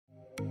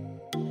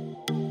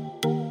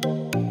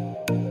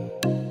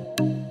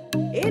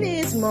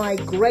my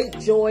great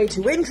joy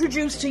to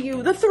introduce to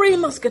you the three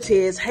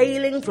musketeers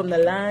hailing from the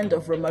land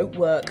of remote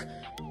work.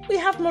 We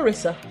have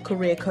Marissa,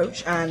 career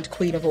coach and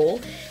queen of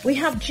all. We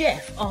have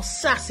Jeff, our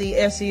sassy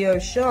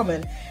SEO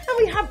shaman. And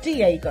we have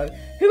Diego,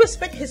 who has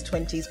spent his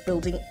 20s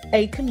building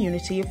a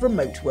community of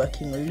remote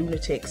working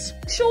lunatics.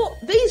 Sure,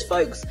 these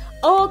folks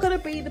are going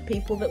to be the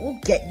people that will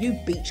get you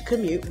beach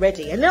commute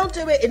ready, and they'll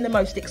do it in the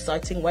most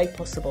exciting way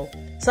possible.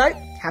 So,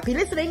 happy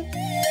listening.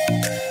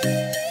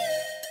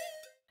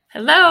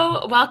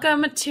 Hello,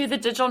 welcome to the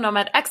Digital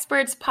Nomad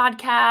Experts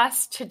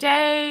podcast.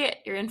 Today,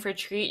 you're in for a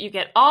treat. You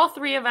get all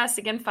three of us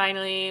again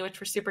finally,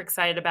 which we're super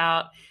excited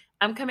about.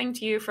 I'm coming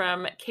to you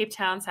from Cape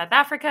Town, South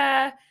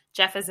Africa.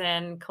 Jeff is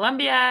in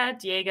Colombia.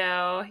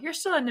 Diego, you're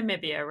still in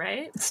Namibia,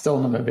 right?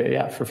 Still in Namibia,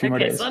 yeah, for a few more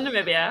days. Still in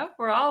Namibia.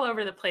 We're all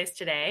over the place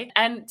today.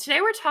 And today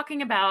we're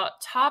talking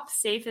about top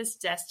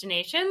safest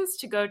destinations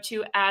to go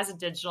to as a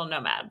digital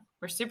nomad.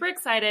 We're super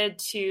excited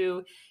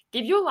to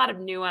give you a lot of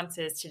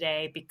nuances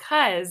today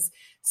because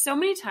so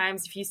many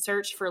times if you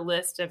search for a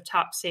list of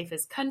top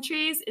safest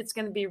countries, it's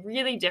going to be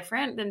really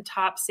different than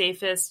top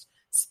safest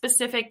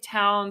specific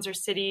towns or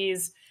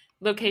cities,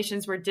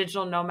 locations where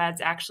digital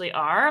nomads actually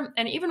are.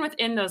 And even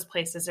within those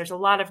places, there's a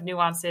lot of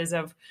nuances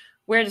of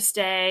where to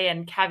stay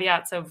and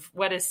caveats of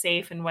what is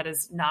safe and what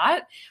is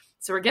not.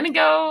 So we're going to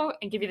go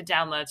and give you the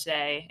download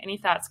today. Any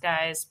thoughts,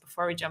 guys,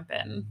 before we jump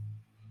in?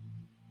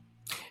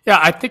 Yeah,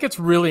 I think it's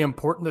really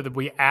important that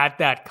we add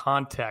that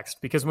context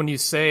because when you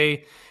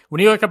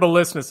look up a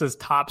list that says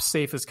top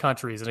safest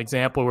countries, an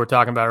example we were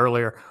talking about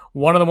earlier,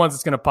 one of the ones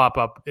that's going to pop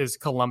up is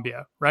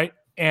Colombia, right?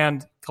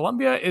 And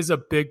Colombia is a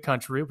big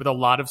country with a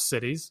lot of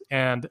cities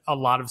and a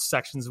lot of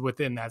sections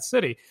within that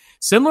city.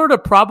 Similar to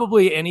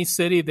probably any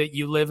city that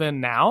you live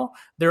in now,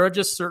 there are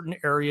just certain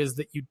areas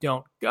that you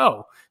don't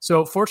go.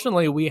 So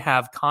fortunately, we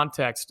have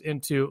context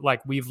into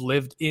like we've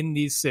lived in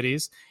these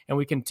cities and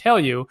we can tell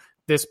you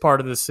this part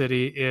of the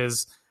city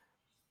is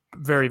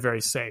very, very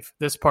safe.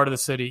 This part of the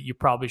city you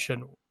probably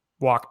shouldn't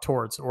walk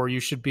towards or you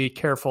should be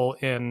careful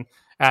in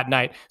at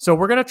night. So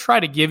we're going to try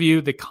to give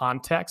you the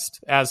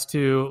context as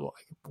to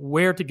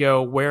where to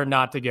go, where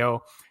not to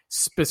go,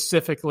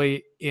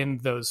 specifically in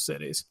those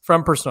cities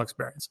from personal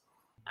experience.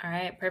 All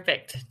right,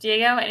 perfect.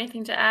 Diego,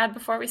 anything to add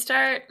before we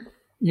start?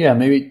 Yeah,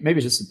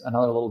 maybe just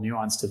another little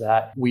nuance to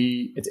that.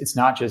 It's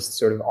not just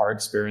sort of our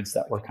experience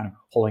that we're kind of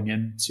pulling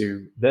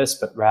into this,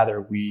 but rather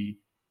we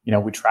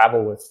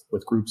travel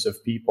with groups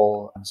of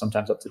people,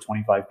 sometimes up to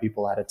 25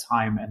 people at a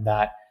time. And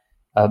that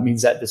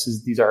means that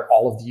these are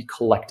all of the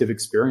collective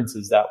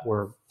experiences that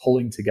we're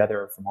pulling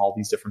together from all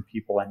these different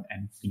people and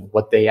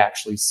what they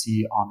actually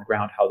see on the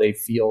ground, how they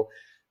feel,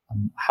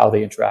 how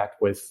they interact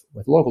with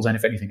locals, and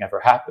if anything ever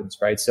happens,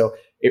 right? So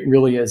it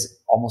really is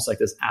almost like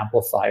this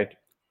amplified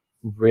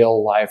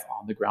real life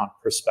on the ground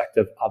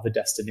perspective of a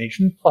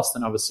destination, plus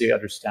then obviously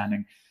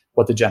understanding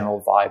what the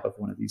general vibe of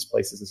one of these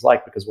places is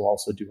like, because we'll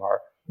also do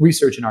our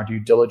research and our due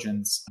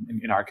diligence.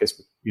 In our case,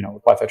 with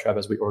Wi-Fi Travel,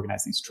 as we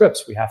organize these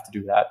trips, we have to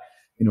do that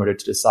in order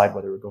to decide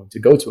whether we're going to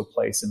go to a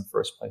place in the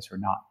first place or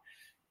not.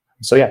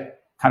 So yeah,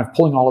 kind of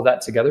pulling all of that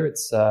together.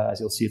 It's,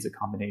 as you'll see, it's a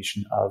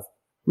combination of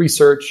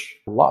research,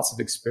 lots of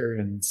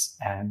experience,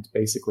 and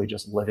basically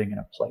just living in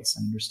a place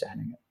and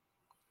understanding it.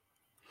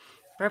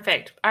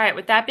 Perfect. All right.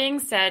 With that being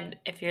said,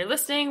 if you're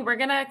listening, we're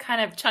going to kind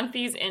of chunk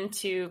these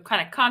into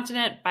kind of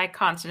continent by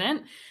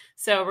continent.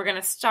 So we're going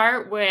to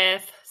start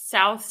with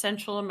South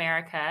Central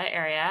America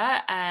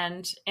area,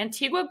 and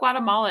Antigua,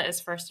 Guatemala is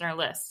first on our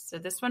list. So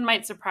this one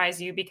might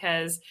surprise you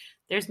because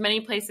there's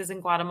many places in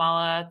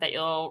Guatemala that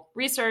you'll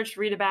research,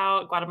 read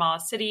about, Guatemala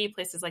City,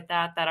 places like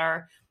that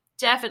are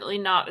definitely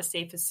not the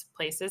safest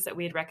places that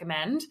we'd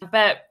recommend.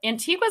 But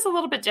Antigua is a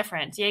little bit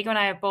different. Diego and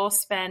I have both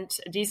spent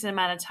a decent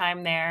amount of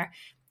time there.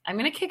 I'm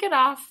going to kick it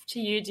off to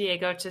you,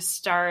 Diego, to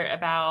start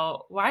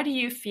about why do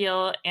you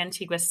feel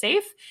Antigua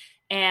safe?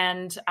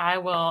 And I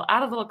will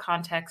add a little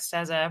context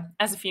as a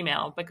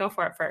female, but go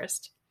for it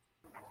first.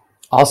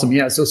 Awesome.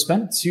 Yeah. So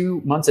spent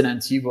 2 months in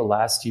Antigua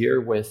last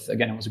year with,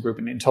 again, it was a group,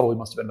 and in total we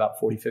must have been about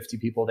 40, 50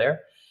 people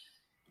there.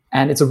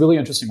 And it's a really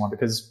interesting one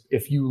because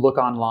if you look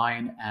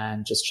online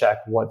and just check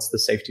what's the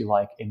safety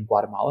like in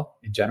Guatemala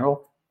in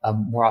general,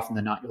 more often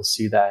than not, you'll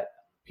see that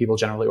people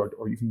generally,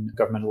 or even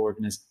governmental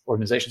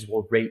organizations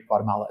will rate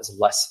Guatemala as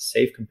less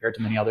safe compared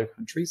to many other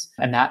countries.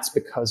 And that's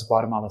because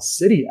Guatemala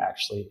City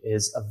actually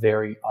is a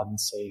very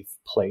unsafe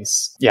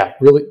place. Yeah,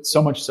 really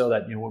so much so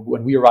that,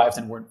 when we arrived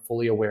and weren't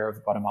fully aware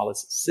of Guatemala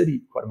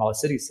City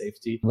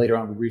safety, later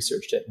on we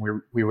researched it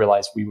and we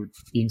realized we were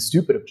being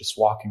stupid of just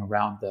walking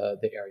around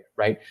the area,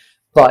 right?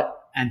 But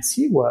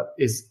Antigua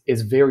is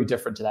very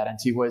different to that.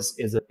 Antigua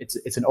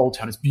it's an old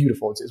town. It's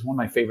beautiful. It's one of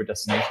my favorite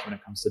destinations when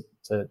it comes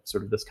to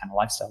sort of this kind of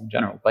lifestyle in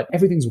general. But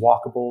everything's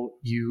walkable.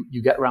 You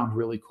get around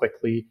really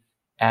quickly,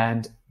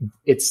 and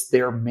it's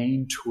their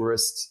main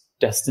tourist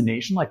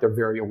destination. Like, they're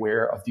very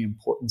aware of the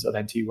importance of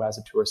Antigua as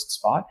a tourist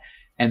spot.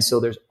 And so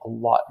there's a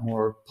lot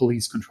more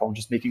police control and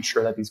just making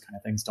sure that these kind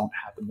of things don't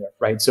happen there,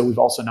 right? So we've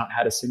also not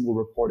had a single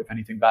report of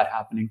anything bad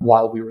happening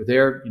while we were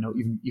there.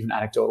 Even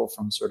anecdotal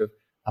from sort of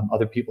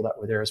other people that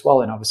were there as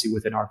well. And obviously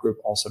within our group,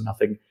 also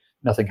nothing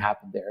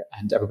happened there.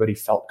 And everybody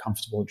felt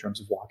comfortable in terms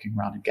of walking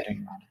around and getting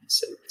around in the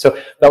city. So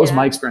that was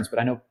my experience. But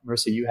I know,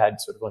 Marissa, you had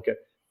sort of like a,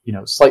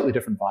 slightly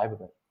different vibe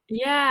of it.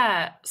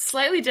 Yeah,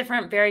 slightly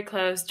different, very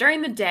close.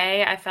 During the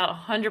day, I felt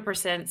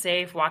 100%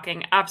 safe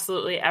walking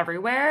absolutely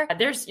everywhere.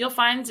 You'll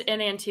find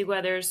in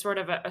Antigua, there's sort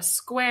of a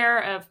square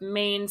of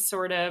main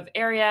sort of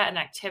area and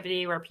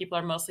activity where people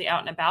are mostly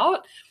out and about.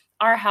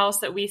 Our house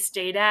that we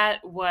stayed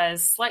at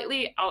was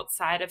slightly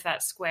outside of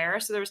that square.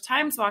 So there was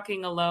times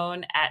walking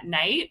alone at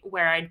night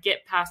where I'd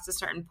get past a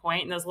certain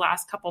point in those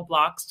last couple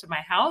blocks to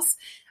my house.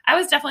 I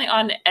was definitely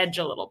on edge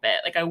a little bit.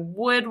 Like I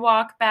would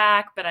walk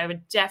back, but I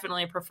would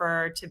definitely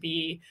prefer to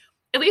be,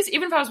 at least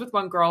even if I was with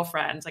one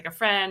girlfriend, like a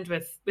friend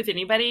with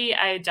anybody,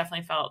 I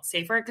definitely felt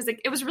safer because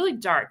it was really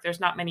dark. There's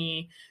not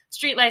many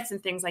streetlights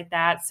and things like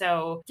that.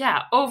 So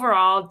yeah,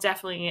 overall,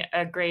 definitely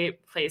a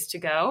great place to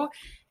go.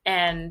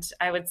 And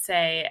I would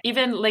say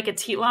even Lake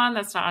Atitlan,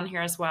 that's not on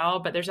here as well,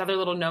 but there's other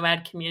little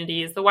nomad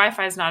communities. The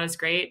Wi-Fi is not as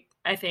great.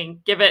 I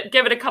think give it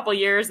a couple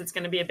years, it's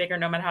going to be a bigger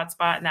nomad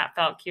hotspot, and that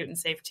felt cute and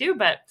safe too.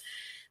 But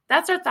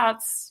that's our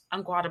thoughts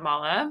on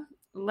Guatemala.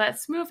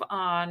 Let's move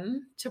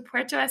on to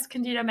Puerto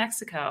Escondido,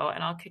 Mexico.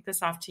 And I'll kick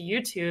this off to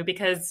you two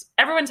because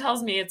everyone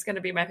tells me it's going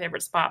to be my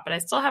favorite spot, but I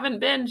still haven't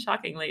been,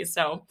 shockingly.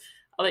 So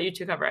I'll let you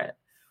two cover it.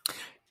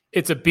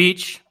 It's a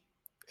beach.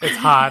 It's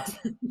hot.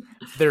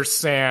 There's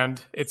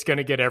sand. It's going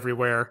to get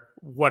everywhere.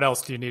 What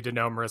else do you need to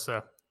know,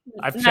 Marissa?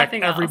 I've checked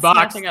every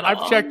box.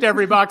 I've checked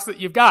every box that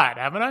you've got,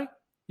 haven't I?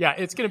 Yeah,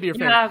 it's going to be your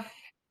favorite.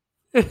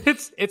 Yeah.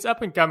 It's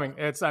up and coming.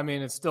 It's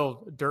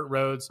still dirt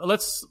roads.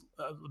 Let's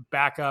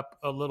back up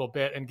a little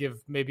bit and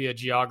give maybe a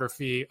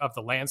geography of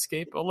the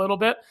landscape a little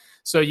bit.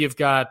 So you've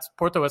got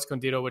Puerto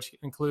Escondido, which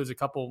includes a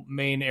couple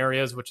main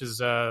areas, which is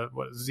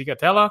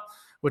Zigatela,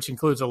 which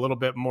includes a little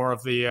bit more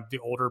of the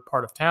older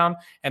part of town.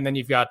 And then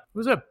you've got,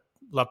 was it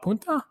La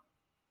Punta?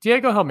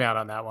 Diego, help me out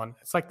on that one.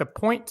 It's like the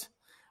point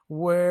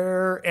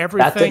where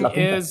everything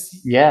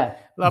is. Yeah.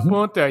 La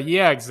Punta.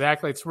 Yeah,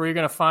 exactly. It's where you're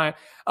going to find.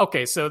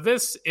 Okay, so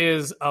this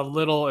is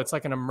it's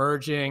like an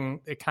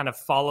emerging, it kind of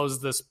follows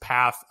this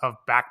path of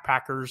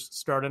backpackers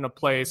start in a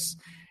place,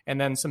 and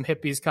then some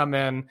hippies come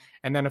in,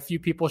 and then a few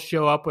people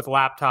show up with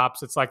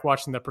laptops. It's like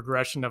watching the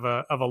progression of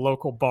a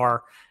local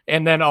bar.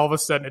 And then all of a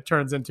sudden it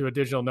turns into a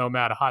digital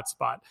nomad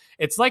hotspot.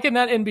 It's like in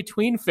that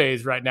in-between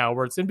phase right now,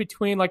 where it's in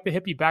between like the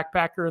hippie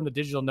backpacker and the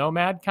digital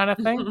nomad kind of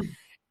thing.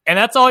 And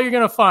that's all you're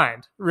going to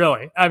find,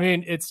 really. I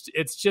mean,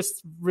 it's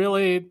just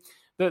really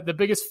the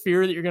biggest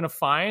fear that you're going to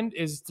find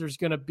is there's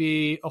going to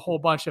be a whole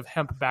bunch of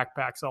hemp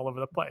backpacks all over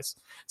the place.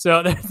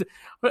 So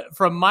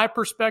from my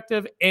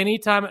perspective,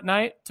 anytime at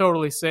night,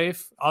 totally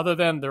safe, other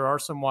than there are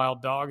some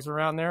wild dogs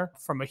around there.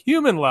 From a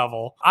human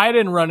level, I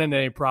didn't run into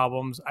any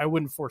problems. I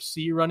wouldn't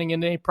foresee running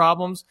into any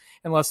problems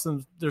unless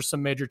there's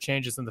some major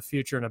changes in the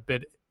future and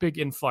a big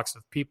influx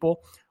of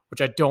people,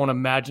 which I don't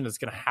imagine is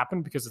going to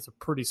happen because it's a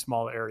pretty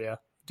small area.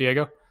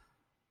 Diego?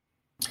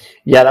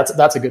 Yeah,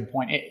 that's a good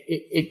point.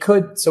 It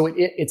could, so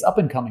it's up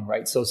and coming,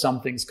 right? So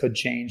some things could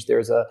change.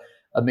 There's a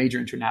major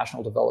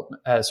international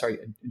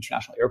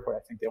international airport. I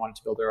think they wanted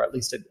to build, or at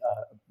least a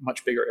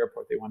much bigger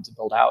airport they wanted to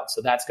build out.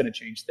 So that's going to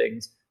change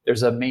things.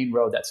 There's a main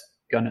road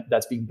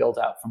that's being built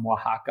out from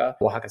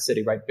Oaxaca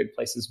City, right? Big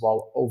places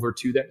well over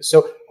to there.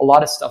 So a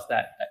lot of stuff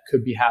that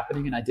could be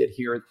happening. And I did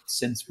hear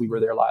since we were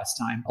there last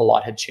time, a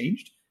lot had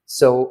changed.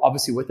 So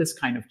obviously with this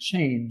kind of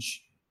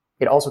change,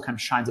 it also kind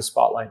of shines a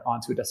spotlight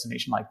onto a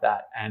destination like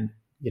that. And,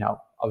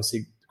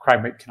 obviously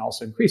crime rate can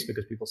also increase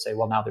because people say,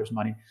 well, now there's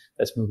money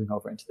that's moving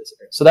over into this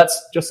area. So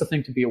that's just a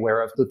thing to be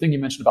aware of. The thing you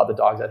mentioned about the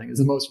dogs, I think, is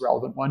the most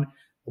relevant one.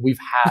 We've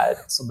had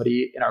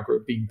somebody in our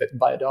group being bitten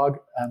by a dog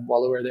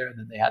while they were there, and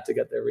then they had to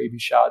get their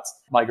rabies shots.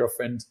 My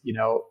girlfriend,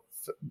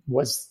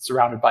 was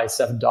surrounded by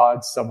 7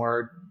 dogs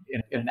somewhere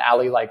in an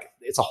alley. Like,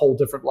 it's a whole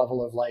different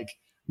level of like,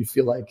 you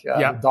feel like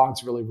the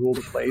dogs really rule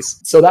the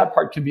place. So that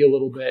part can be a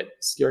little bit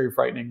scary,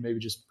 frightening. Maybe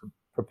just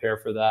prepare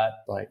for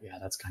that. But yeah,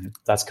 that's kind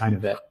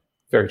of it.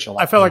 Very chill.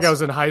 I felt like I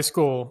was in high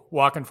school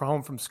walking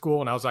home from school,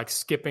 and I was like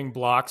skipping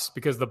blocks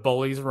because the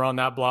bullies were on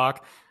that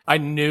block. I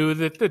knew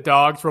that the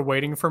dogs were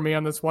waiting for me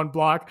on this one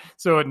block.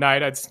 So at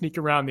night I'd sneak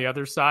around the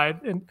other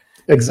side. And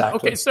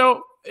exactly. Okay.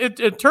 So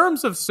in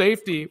terms of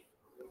safety,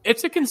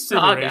 it's a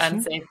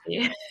consideration.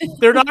 Safety.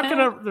 They're not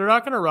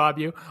gonna rob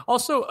you.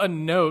 Also, a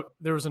note: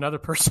 there was another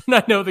person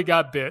I know that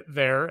got bit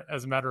there.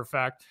 As a matter of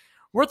fact,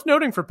 worth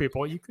noting for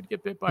people, you could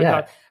get bit by a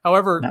dog.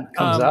 However,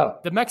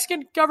 the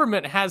Mexican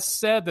government has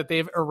said that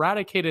they've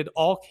eradicated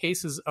all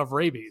cases of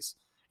rabies,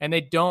 and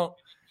they don't.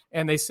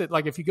 And they said,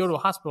 like, if you go to a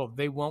hospital,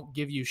 they won't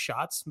give you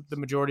shots the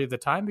majority of the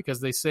time because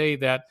they say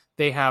that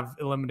they have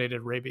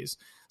eliminated rabies.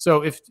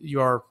 So if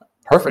you are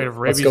afraid of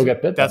rabies, let's go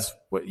get bit. That's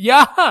what,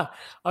 yeah. All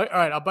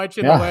right, I'll bite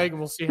you in the leg, and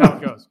we'll see how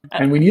it goes.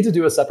 And we need to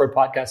do a separate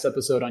podcast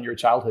episode on your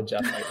childhood,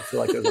 Jeff. I feel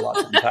like there's a lot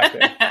to unpack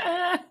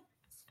there.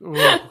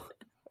 Ooh,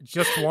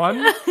 just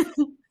one?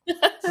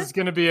 This is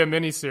going to be a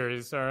mini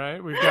series. All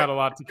right, we've got a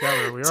lot to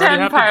cover. We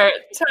 10-part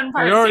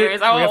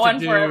series. I want one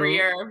for every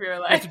year of your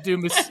life.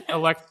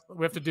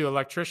 We have to do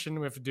electrician.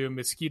 We have to do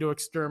mosquito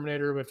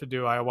exterminator. We have to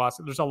do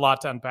ayahuasca. There's a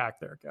lot to unpack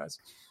there, guys.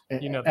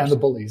 And the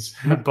bullies.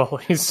 The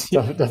bullies.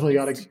 Definitely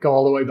got to go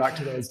all the way back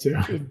to those too.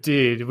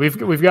 Indeed,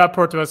 we've got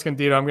Puerto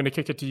Escondido. I'm going to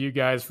kick it to you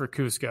guys for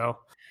Cusco.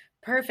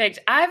 Perfect.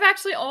 I've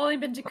actually only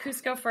been to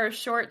Cusco for a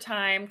short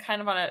time,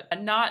 kind of on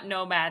a not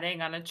nomading,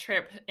 on a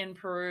trip in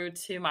Peru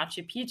to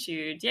Machu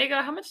Picchu.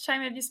 Diego, how much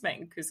time have you spent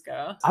in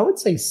Cusco? I would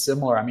say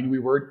similar. I mean, we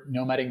were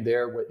nomading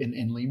there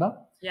in Lima.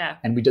 Yeah.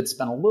 And we did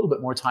spend a little bit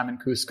more time in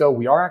Cusco.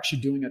 We are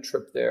actually doing a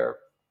trip there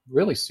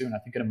really soon. I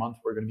think in a month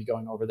we're going to be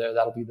going over there.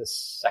 That'll be the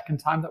second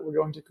time that we're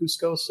going to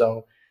Cusco.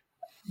 So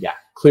yeah,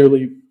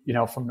 clearly,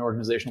 from an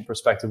organizational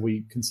perspective,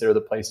 we consider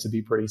the place to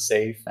be pretty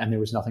safe. And there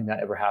was nothing that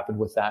ever happened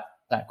with that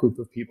group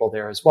of people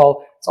there as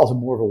well. It's also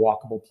more of a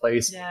walkable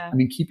place. Yeah. I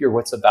mean, keep your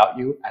wits about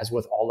you. As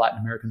with all Latin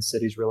American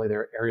cities, really, there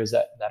are areas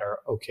that are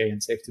okay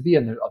and safe to be,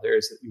 and there are other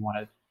areas that you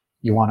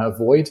want to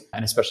avoid.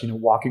 And especially,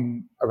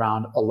 walking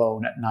around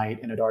alone at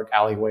night in a dark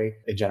alleyway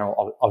in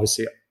general,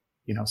 obviously,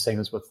 same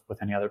as with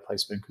any other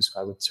place, but in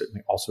Cusco, I would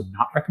certainly also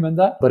not recommend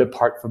that. But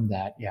apart from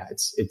that, yeah,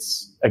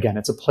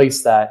 it's a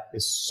place that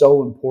is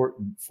so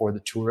important for the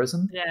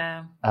tourism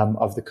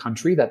of the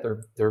country that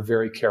they're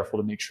very careful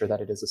to make sure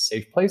that it is a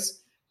safe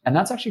place. And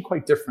that's actually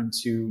quite different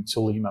to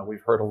Lima.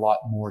 We've heard a lot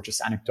more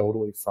just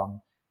anecdotally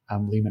from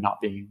Lima not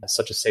being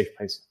such a safe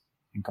place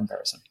in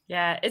comparison.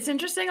 Yeah, it's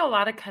interesting. A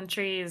lot of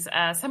countries,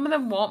 some of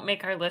them won't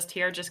make our list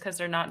here just because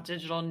they're not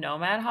digital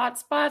nomad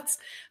hotspots.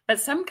 But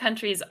some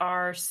countries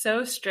are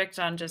so strict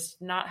on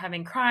just not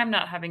having crime,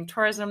 not having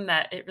tourism,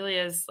 that it really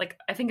is like,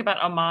 I think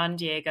about Oman,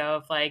 Diego,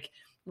 of like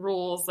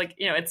rules, like,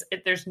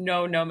 there's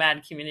no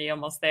nomad community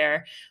almost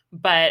there,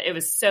 but it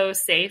was so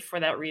safe for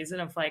that reason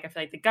of like, I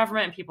feel like the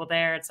government and people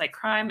there, it's like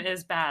crime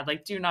is bad,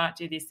 like do not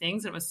do these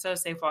things. And it was so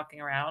safe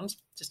walking around,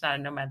 just not a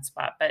nomad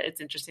spot. But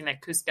it's interesting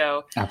that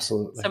Cusco,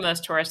 absolutely, some of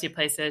those touristy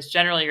places,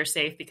 generally you're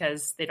safe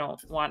because they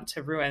don't want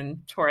to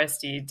ruin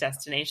touristy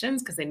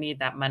destinations because they need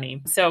that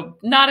money. So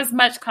not as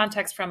much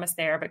context from us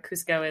there, but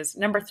Cusco is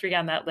number 3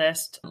 on that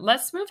list.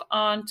 Let's move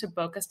on to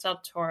Bocas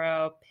del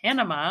Toro,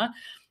 Panama.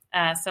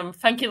 Some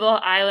funky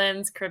little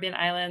islands, Caribbean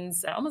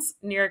islands, almost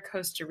near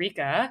Costa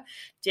Rica.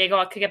 Diego,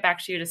 I'll kick it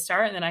back to you to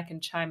start, and then I can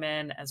chime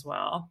in as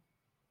well.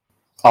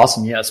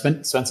 Awesome. Yeah,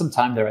 spent some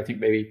time there, I think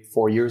maybe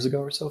 4 years ago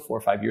or so, 4 or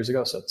 5 years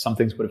ago. So some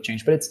things would have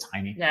changed, but it's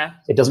tiny. Yeah.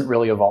 It doesn't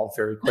really evolve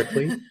very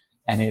quickly.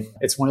 And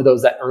it's one of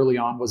those that early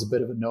on was a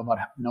bit of a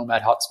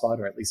nomad hotspot,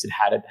 or at least it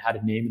had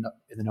a name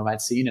in the nomad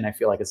scene. And I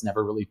feel like it's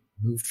never really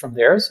moved from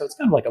there. So it's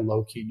kind of like a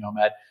low-key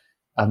nomad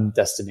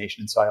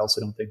destination. And so I also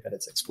don't think that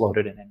it's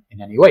exploded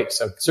in any way.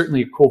 So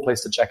certainly a cool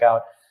place to check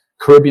out.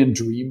 Caribbean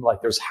dream,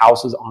 like there's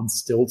houses on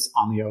stilts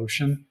on the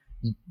ocean.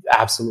 You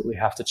absolutely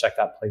have to check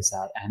that place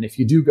out. And if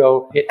you do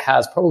go, it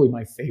has probably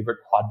my favorite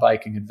quad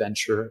biking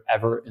adventure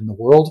ever in the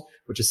world,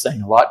 which is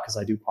saying a lot because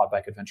I do quad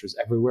bike adventures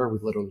everywhere. We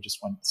literally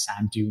just went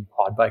sand dune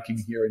quad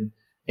biking here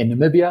in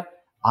Namibia.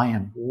 I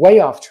am way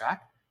off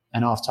track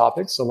and off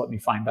topic, so let me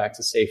find back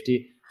to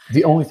safety.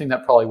 The only thing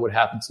that probably would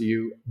happen to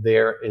you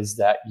there is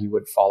that you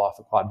would fall off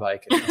a quad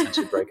bike and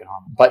potentially break an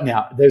arm. But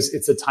now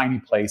it's a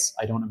tiny place.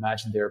 I don't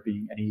imagine there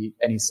being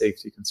any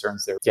safety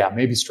concerns there. Yeah,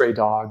 maybe stray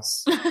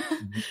dogs.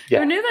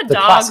 Yeah, who knew the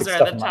dogs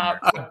are the top?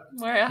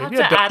 We have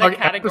to add a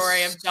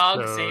category of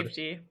dog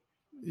safety.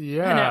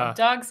 Yeah. I know,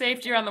 dog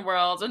safety around the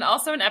world, and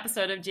also an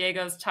episode of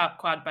Diego's top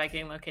quad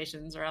biking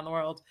locations around the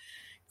world.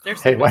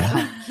 Hey, why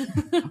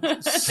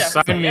not?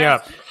 Sign me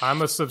up.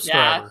 I'm a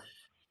subscriber. Yeah.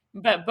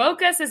 But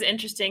Bocas is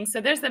interesting.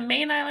 So there's the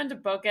main island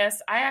of Bocas.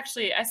 I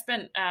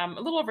spent a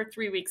little over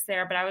 3 weeks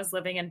there, but I was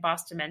living in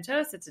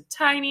Bastimentos. It's a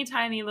tiny,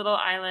 tiny little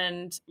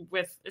island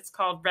it's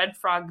called Red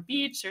Frog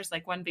Beach. There's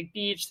like one big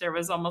beach. There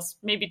was almost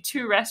maybe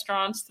 2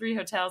 restaurants, 3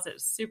 hotels. It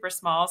was super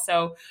small.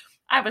 So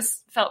I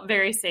felt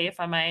very safe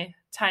on my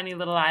tiny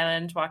little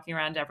island walking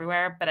around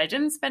everywhere, but I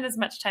didn't spend as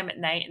much time at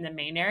night in the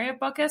main area of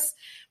Bocas.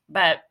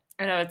 But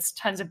I know it's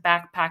tons of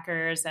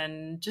backpackers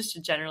and just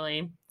a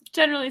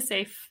generally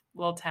safe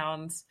little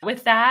towns.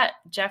 With that,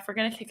 Jeff, we're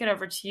going to kick it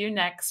over to you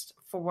next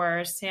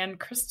for San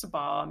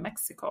Cristobal,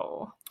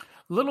 Mexico.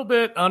 A little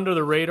bit under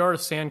the radar,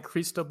 San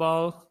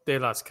Cristobal de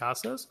las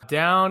Casas,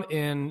 down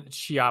in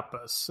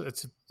Chiapas.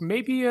 It's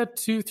maybe a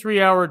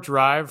 2-3 hour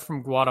drive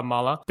from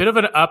Guatemala. Bit of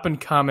an up and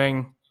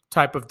coming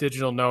type of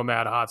digital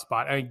nomad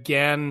hotspot. And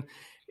again,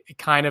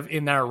 kind of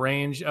in that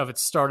range of it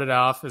started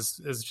off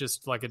as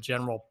just like a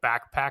general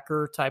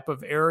backpacker type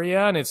of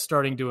area, and it's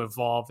starting to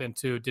evolve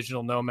into a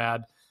digital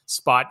nomad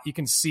spot. You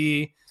can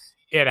see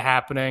it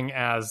happening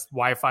as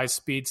Wi-Fi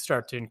speeds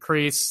start to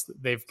increase.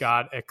 They've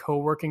got a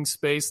co-working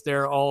space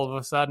there all of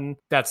a sudden.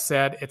 That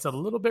said, it's a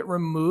little bit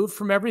removed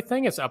from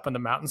everything. It's up on the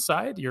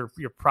mountainside. You're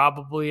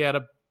probably at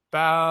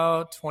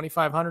about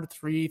 2,500,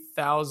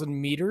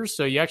 3,000 meters.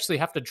 So you actually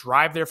have to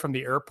drive there from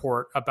the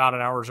airport about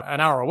an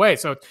hour away.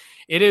 So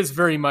it is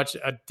very much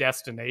a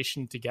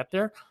destination to get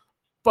there.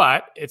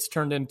 But it's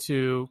turned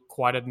into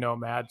quite a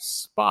nomad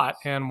spot.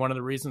 And one of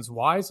the reasons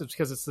why is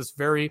because it's this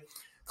very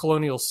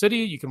Colonial City.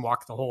 You can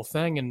walk the whole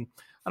thing in,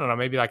 I don't know,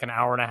 maybe like an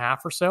hour and a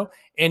half or so,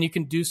 and you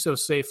can do so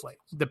safely.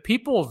 The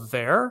people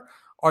there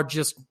are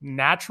just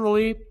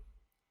naturally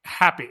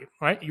happy,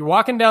 right? You're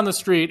walking down the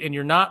street and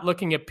you're not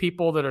looking at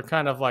people that are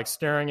kind of like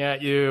staring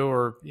at you,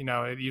 or, you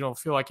know, you don't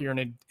feel like you're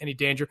in any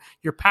danger.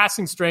 You're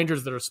passing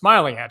strangers that are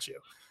smiling at you,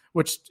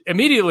 which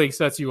immediately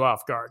sets you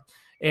off guard.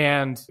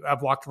 And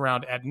I've walked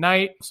around at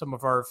night. Some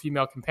of our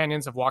female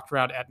companions have walked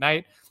around at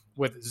night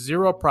with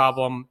zero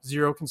problem,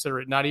 zero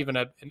considerate, not even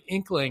an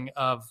inkling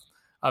of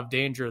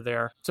danger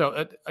there.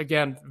 So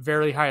again,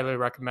 very highly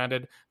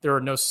recommended. There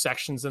are no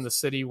sections in the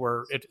city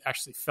where it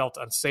actually felt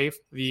unsafe.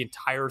 The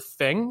entire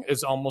thing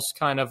is almost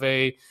kind of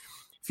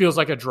feels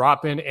like a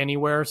drop in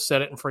anywhere,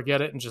 set it and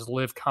forget it, and just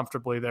live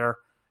comfortably there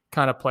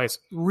kind of place.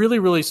 Really,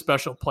 really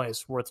special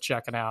place worth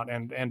checking out,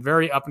 and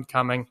very up and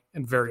coming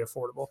and very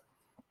affordable.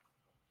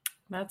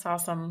 That's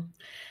awesome.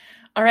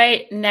 All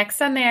right,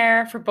 next on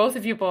there for both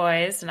of you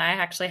boys, and I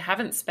actually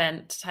haven't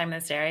spent time in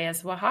this area,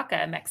 is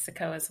Oaxaca,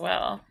 Mexico as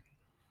well.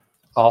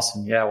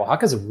 Awesome. Yeah.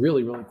 Oaxaca is a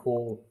really, really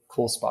cool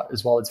spot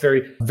as well. It's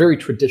very, very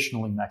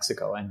traditional in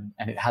Mexico, and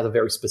it has a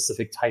very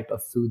specific type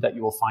of food that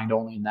you will find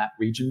only in that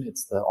region.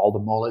 It's all the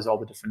moles, all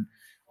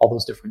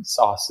those different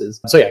sauces.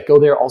 So yeah, go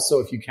there also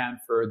if you can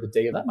for the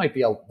day. That might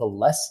be the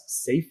less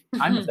safe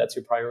time if that's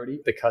your priority,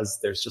 because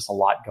there's just a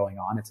lot going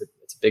on. It's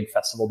a big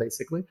festival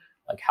basically,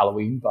 like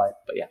Halloween, but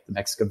yeah, the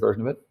Mexican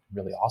version of it,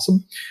 really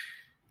awesome.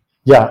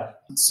 Yeah.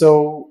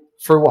 So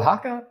for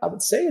Oaxaca, I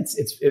would say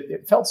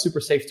it felt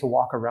super safe to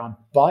walk around,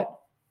 but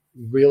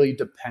really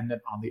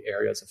dependent on the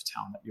areas of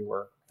town that you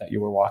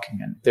were walking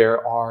in.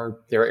 There are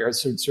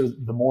areas, so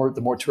the more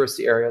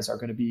touristy areas are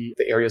going to be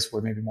the areas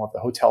where maybe more of the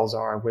hotels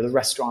are, where the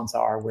restaurants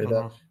are,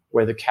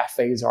 where the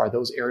cafes are.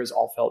 Those areas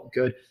all felt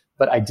good.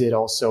 But I did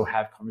also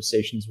have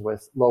conversations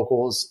with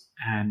locals,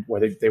 and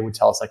where they would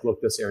tell us like,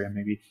 look, this area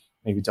maybe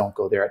don't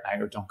go there at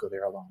night, or don't go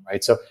there alone,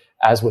 right? So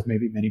as with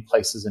maybe many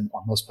places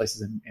or most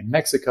places in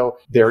Mexico,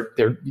 there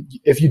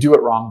if you do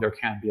it wrong, there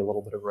can be a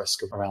little bit of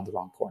risk around the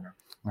wrong corner,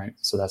 right?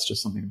 So that's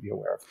just something to be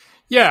aware of.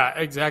 Yeah,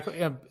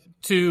 exactly.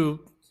 To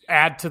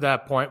add to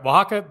that point,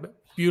 Oaxaca,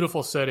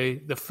 beautiful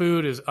city. The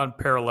food is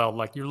unparalleled.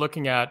 Like, you're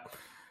looking at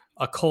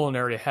a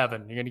culinary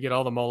heaven. You're going to get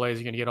all the moles,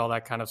 you're going to get all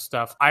that kind of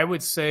stuff. I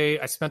would say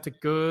I spent a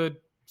good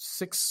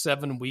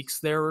 6-7 weeks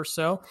there or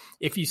so.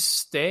 If you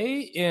stay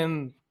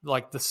in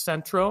like the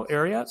centro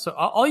area, so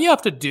all you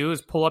have to do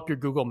is pull up your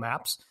Google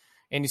Maps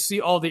and you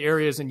see all the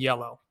areas in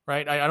yellow,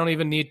 right? I don't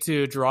even need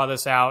to draw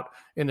this out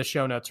in the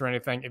show notes or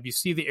anything. If you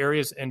see the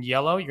areas in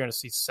yellow, you're going to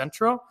see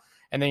Centro,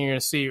 and then you're going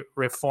to see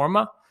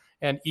Reforma.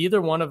 And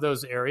either one of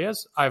those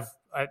areas,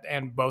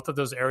 both of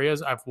those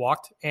areas I've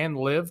walked and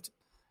lived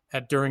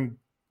at during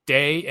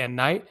day and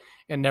night,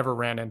 and never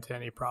ran into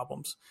any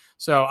problems.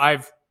 So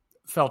I've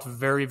felt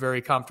very,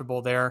 very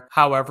comfortable there.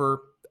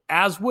 However,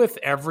 as with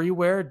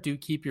everywhere, do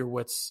keep your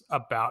wits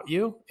about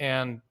you,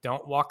 and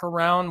don't walk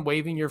around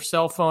waving your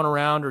cell phone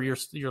around, or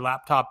your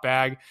laptop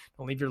bag.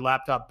 Don't leave your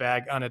laptop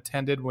bag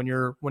unattended when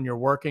you're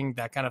working,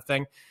 that kind of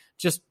thing.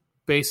 Just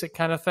basic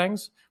kind of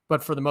things.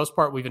 But for the most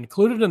part, we've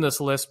included in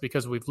this list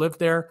because we've lived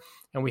there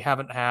and we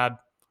haven't had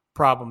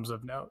problems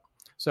of note.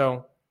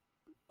 So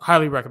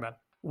highly recommend.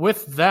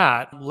 With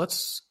that,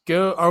 let's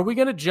go. Are we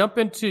going to jump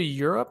into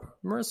Europe,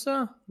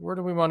 Marissa? Where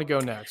do we want to go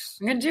next?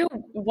 I'm going to do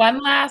one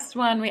last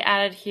one we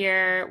added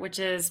here, which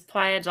is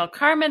Playa del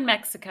Carmen,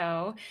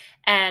 Mexico.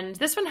 And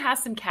this one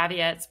has some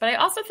caveats, but I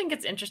also think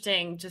it's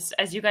interesting, just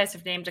as you guys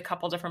have named a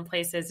couple different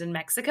places in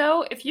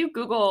Mexico. If you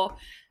Google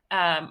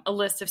a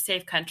list of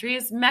safe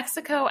countries,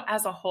 Mexico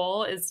as a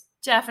whole is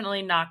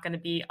definitely not going to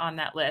be on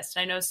that list.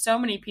 I know so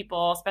many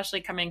people,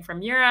 especially coming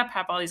from Europe,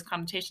 have all these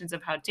connotations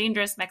of how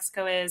dangerous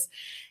Mexico is.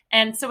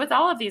 And so with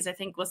all of these, I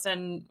think,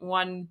 listen,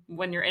 when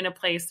you're in a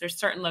place, there's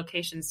certain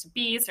locations to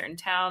be, certain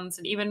towns,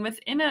 and even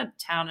within a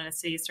town and a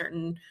city,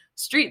 certain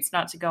streets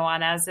not to go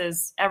on, as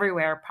is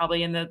everywhere,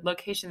 probably in the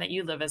location that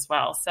you live as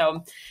well.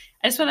 So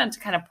I just wanted to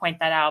kind of point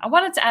that out. I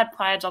wanted to add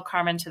Playa del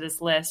Carmen to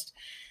this list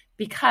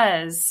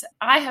because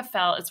I have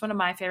felt, it's one of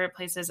my favorite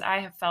places. I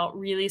have felt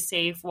really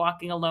safe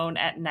walking alone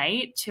at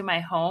night to my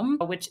home,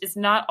 which is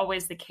not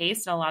always the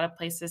case in a lot of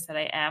places that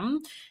I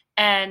am.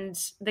 And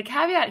the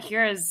caveat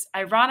here is,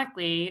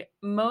 ironically,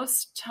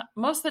 most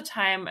of the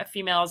time, a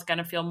female is going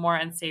to feel more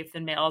unsafe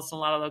than males in a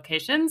lot of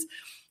locations.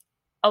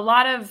 A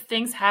lot of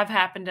things have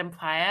happened in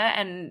Playa,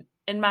 and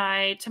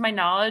to my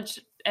knowledge,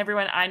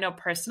 everyone I know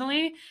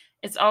personally,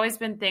 it's always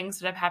been things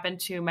that have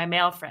happened to my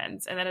male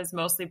friends, and that has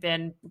mostly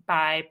been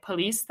by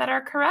police that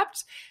are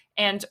corrupt,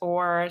 and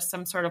or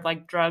some sort of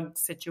like drug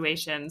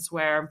situations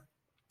where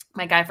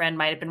my guy friend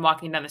might have been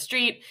walking down the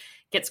street,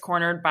 gets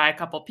cornered by a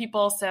couple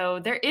people. So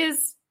there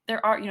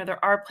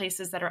are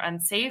places that are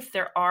unsafe.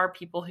 There are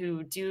people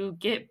who do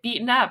get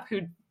beaten up,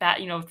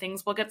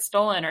 things will get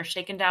stolen or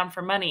shaken down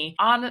for money.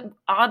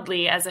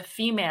 Oddly, as a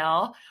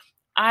female,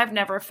 I've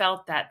never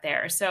felt that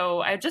there.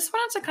 So I just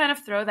wanted to kind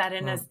of throw that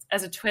in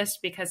as a twist,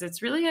 because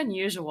it's really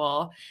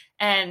unusual.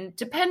 And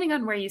depending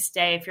on where you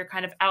stay, if you're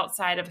kind of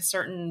outside of a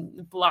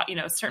certain block,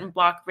 certain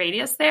block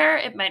radius there,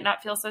 it might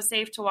not feel so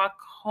safe to walk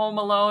home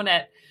alone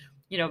at,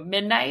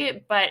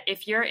 midnight. But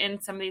if you're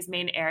in some of these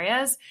main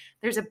areas,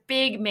 there's a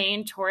big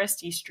main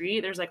touristy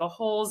street. There's like a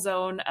whole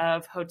zone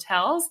of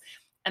hotels.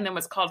 And then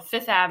what's called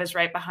Fifth Ave is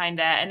right behind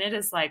it. And it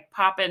is like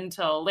popping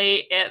till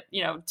late at,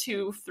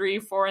 2, 3,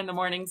 4 in the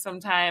morning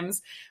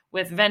sometimes,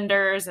 with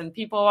vendors and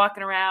people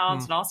walking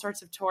around and all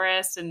sorts of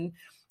tourists. And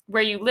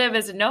where you live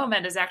as a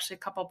nomad is actually a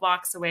couple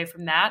blocks away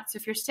from that. So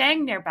if you're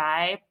staying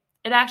nearby,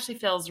 it actually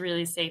feels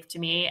really safe to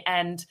me.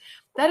 And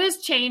that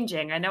is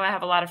changing. I know I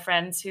have a lot of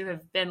friends who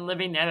have been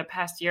living there the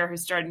past year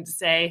who's starting to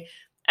say,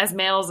 as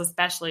males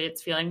especially,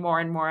 it's feeling more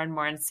and more and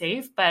more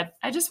unsafe. But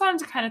I just wanted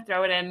to kind of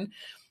throw it in,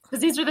 because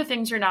these are the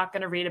things you're not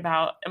going to read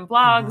about in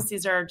blogs.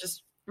 These are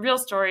just real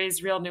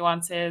stories, real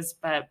nuances.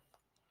 But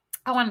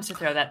I wanted to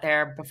throw that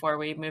there before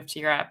we move to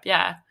Europe.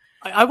 Yeah.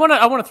 I want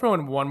to throw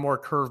in one more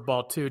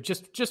curveball too,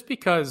 just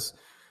because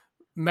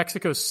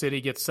Mexico City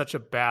gets such a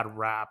bad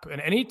rap.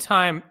 And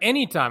anytime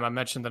I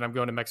mention that I'm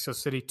going to Mexico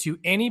City, to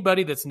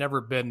anybody that's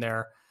never been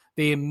there,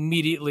 they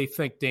immediately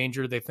think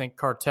danger. They think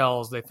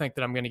cartels. They think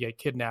that I'm going to get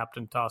kidnapped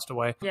and tossed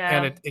away.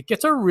 Yeah. And it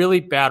gets a really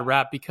bad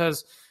rap,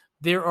 because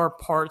there are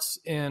parts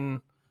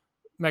in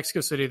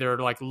Mexico City, there are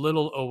like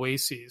little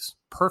oases,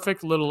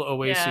 perfect little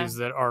oases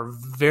that are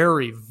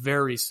very,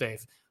 very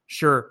safe.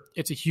 Sure,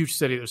 it's a huge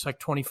city. There's like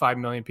 25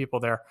 million people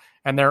there,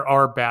 and there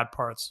are bad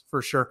parts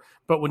for sure.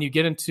 But when you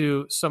get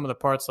into some of the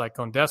parts like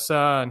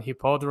Condesa and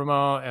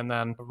Hipódromo and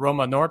then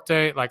Roma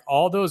Norte, like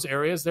all those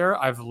areas there,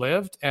 I've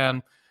lived,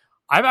 and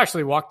I've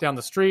actually walked down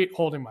the street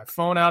holding my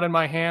phone out in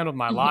my hand with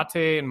my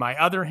latte in my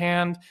other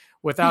hand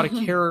without a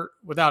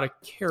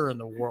care in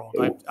the world.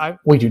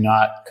 We do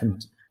not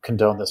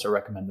condone this or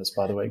recommend this,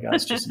 by the way,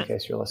 guys, just in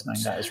case you're listening.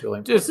 That is really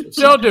important. Just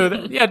don't do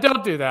that. Yeah,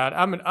 don't do that.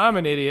 I'm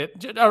an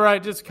idiot. All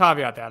right, just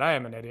caveat that. I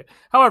am an idiot.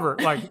 However,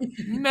 like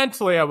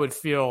mentally, I would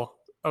feel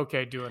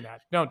okay doing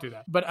that. Don't do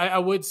that. But I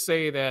would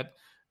say that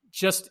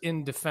just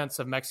in defense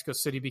of Mexico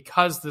City,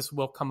 because this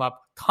will come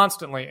up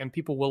constantly and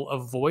people will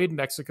avoid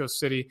Mexico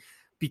City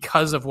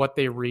because of what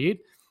they read.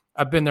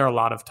 I've been there a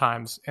lot of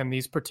times, and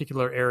these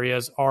particular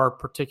areas are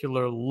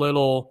particular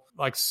little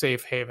like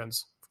safe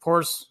havens. Of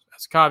course,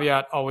 as a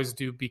caveat, always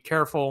do be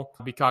careful,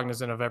 be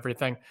cognizant of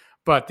everything.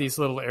 But these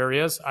little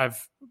areas,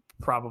 I've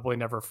probably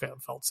never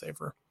felt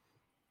safer.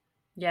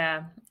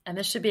 Yeah. And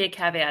this should be a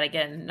caveat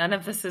again. None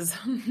of this is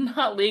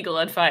not legal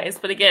advice.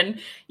 But again,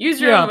 use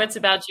your own wits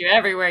about you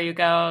everywhere you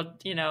go.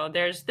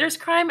 There's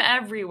crime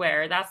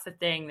everywhere. That's the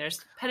thing.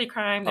 There's petty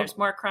crime. There's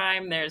more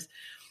crime. There's,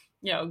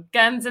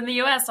 guns in the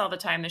U.S. all the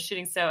time. There's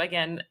shooting. So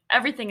again,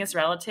 everything is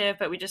relative.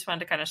 But we just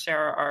wanted to kind of share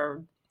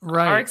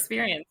our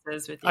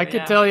experiences with you. I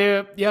could tell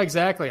you,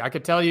 exactly. I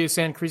could tell you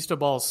San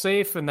Cristobal is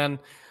safe, and then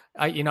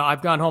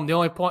I've gone home. The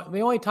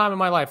only time in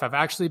my life I've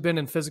actually been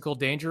in physical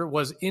danger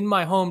was in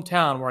my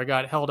hometown, where I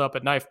got held up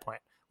at knife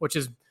point, which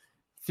is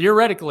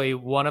theoretically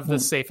one of the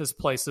safest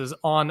places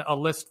on a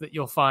list that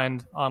you'll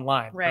find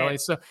online. Right. Really?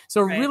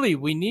 So really,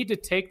 we need to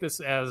take this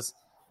as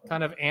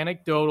kind of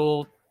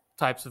anecdotal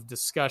types of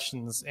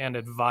discussions and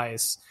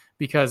advice,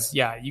 because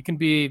you can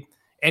be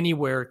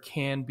anywhere,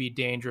 can be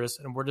dangerous,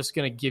 and we're just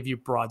going to give you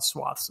broad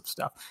swaths of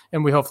stuff,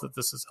 and we hope that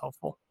this is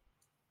helpful.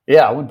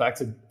 Yeah, I went back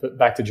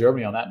to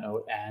Germany on that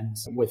note, and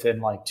within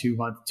like 2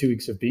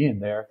 weeks of being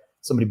there,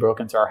 somebody broke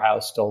into our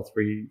house, stole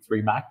three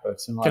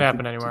MacBooks, and can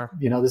happen anywhere.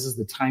 This is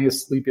the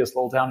tiniest, sleepiest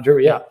little town in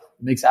Germany. Yeah, it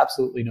makes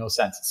absolutely no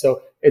sense.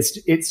 So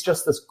it's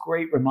just this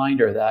great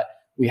reminder that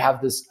we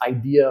have this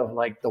idea of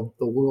like the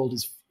world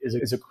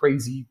is a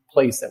crazy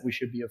place that we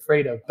should be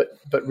afraid of,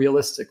 but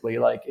realistically,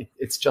 like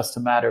it's just a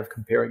matter of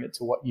comparing it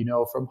to what you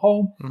know from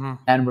home,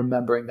 and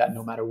remembering that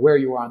no matter where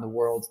you are in the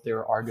world,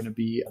 there's going to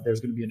be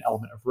an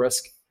element of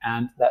risk,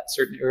 and that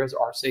certain areas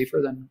are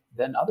safer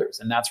than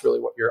others, and that's really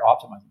what you're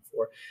optimizing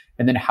for.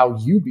 And then how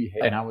you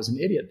behave. And I was an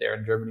idiot there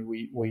in Germany.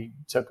 We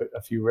took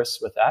a few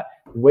risks with that.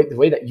 The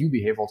way that you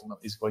behave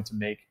ultimately is going to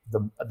make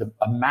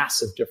a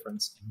massive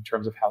difference in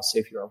terms of how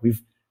safe you are.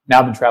 We've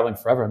now been traveling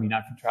forever. I mean,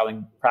 I've been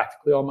traveling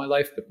practically all my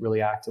life, but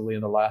really actively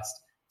in the last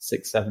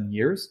 6-7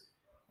 years.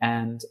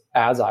 And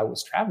as I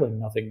was traveling,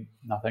 nothing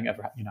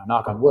ever,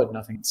 knock on wood,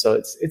 nothing. So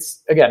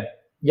it's again,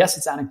 yes,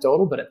 it's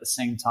anecdotal, but at the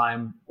same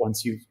time,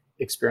 once you've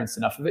experienced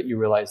enough of it, you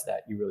realize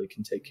that you really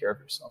can take care of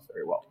yourself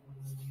very well.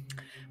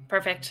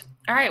 Perfect.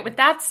 All right. With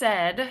that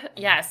said,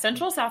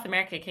 Central South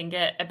America can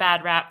get a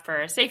bad rap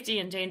for safety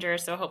and danger.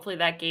 So hopefully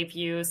that gave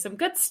you some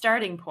good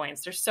starting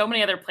points. There's so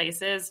many other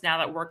places now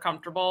that we're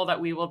comfortable that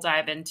we will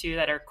dive into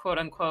that are quote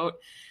unquote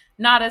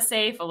not as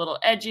safe, a little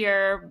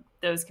edgier.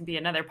 Those can be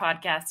another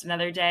podcast,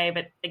 another day.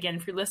 But again,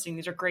 if you're listening,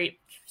 these are great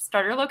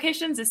starter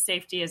locations as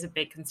safety is a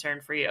big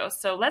concern for you.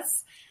 So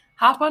let's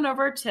hop on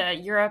over to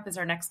Europe as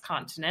our next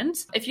continent.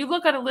 If you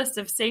look at a list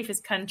of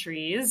safest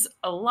countries,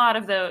 a lot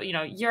of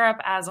Europe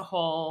as a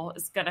whole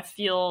is going to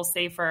feel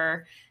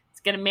safer. It's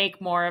going to make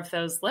more of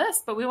those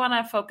lists, but we want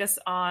to focus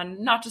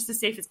on not just the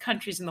safest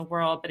countries in the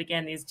world, but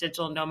again, these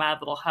digital nomad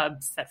little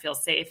hubs that feel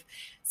safe.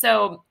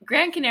 So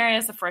Gran Canaria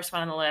is the first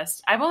one on the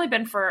list. I've only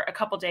been for a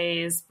couple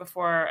days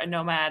before a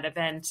nomad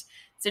event.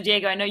 So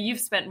Diego, I know you've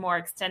spent more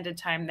extended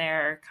time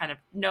there kind of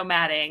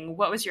nomading.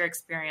 What was your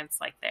experience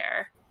like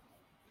there?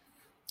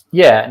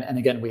 Yeah, and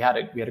again, we had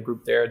a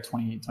group there,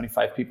 20,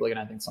 25 people, again,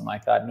 I think something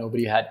like that.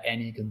 Nobody had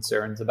any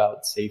concerns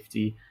about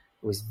safety.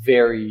 It was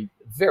very,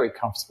 very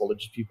comfortable to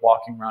just be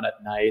walking around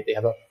at night. They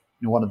have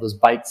one of those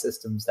bike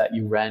systems that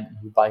you rent and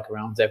you bike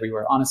around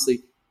everywhere. Honestly,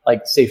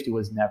 like safety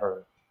was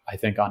never, I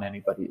think, on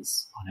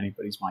anybody's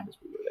mind as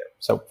we were there.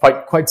 So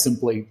quite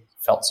simply,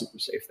 felt super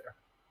safe there.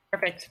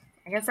 Perfect.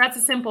 I guess that's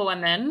a simple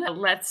one then.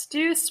 Let's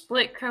do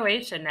Split,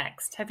 Croatia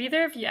next. Have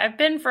either of you? I've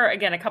been for,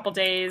 again, a couple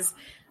days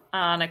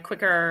on a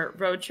quicker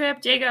road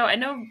trip. Diego, I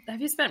know, have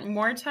you spent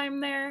more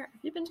time there? Have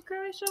you been to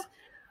Croatia?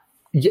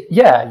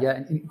 Yeah.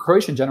 In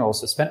Croatia in general.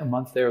 So spent a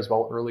month there as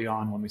well early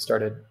on when we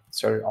started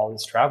all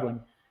this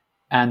traveling.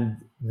 And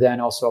then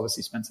also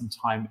obviously spent some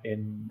time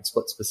in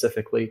Split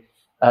specifically.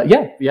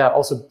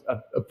 Also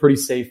a pretty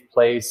safe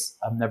place.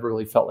 I've never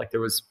really felt like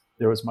there was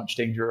much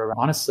danger around.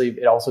 Honestly,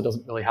 it also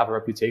doesn't really have a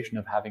reputation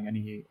of having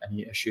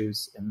any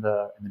issues in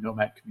the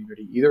nomad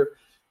community either.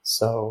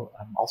 So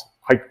I'm also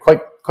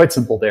quite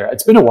simple there.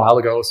 It's been a while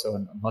ago, so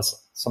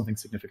unless something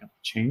significantly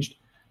changed,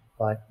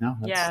 but no,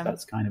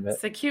 that's kind of it.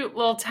 It's a cute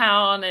little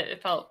town.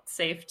 It felt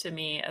safe to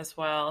me as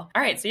well.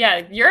 All right, so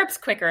yeah, Europe's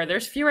quicker.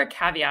 There's fewer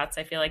caveats,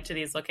 I feel like, to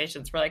these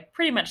locations. We're like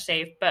pretty much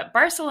safe, but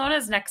Barcelona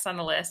is next on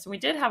the list. And we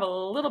did have a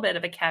little bit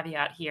of a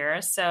caveat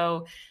here.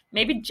 So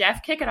maybe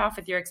Jeff, kick it off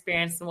with your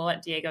experience and we'll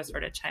let Diego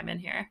sort of chime in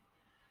here.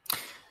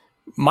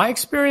 My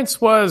experience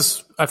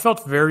was I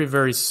felt very,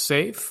 very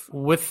safe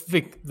with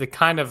the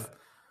kind of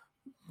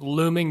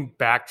looming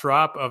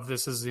backdrop of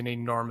this is an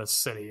enormous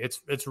city.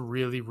 It's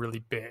really, really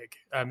big.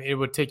 I mean, it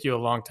would take you a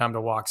long time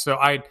to walk. So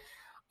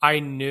I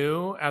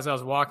knew as I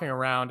was walking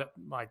around,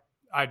 like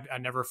I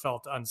never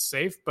felt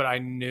unsafe, but I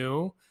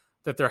knew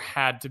that there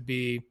had to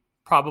be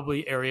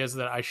probably areas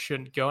that I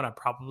shouldn't go, and I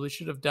probably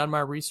should have done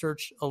my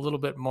research a little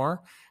bit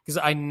more because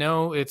I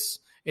know it's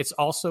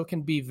also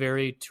can be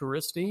very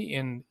touristy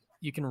and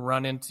you can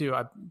run into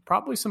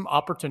probably some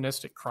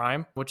opportunistic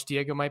crime, which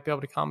Diego might be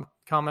able to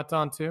comment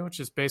on too, which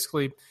is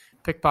basically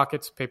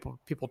pickpockets, people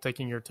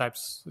taking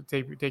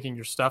taking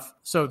your stuff.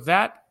 So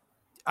that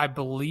I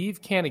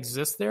believe can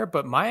exist there,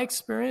 but my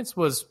experience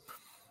was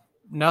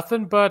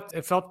nothing but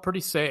it felt pretty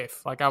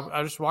safe. Like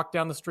I just walked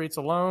down the streets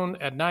alone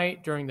at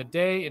night during the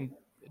day and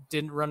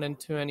didn't run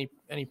into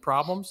any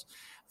problems,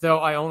 though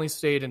I only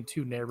stayed in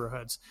 2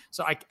 neighborhoods.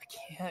 So I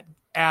can't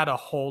add a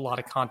whole lot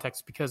of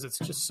context because it's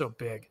just so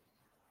big.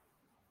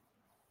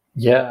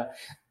 Yeah.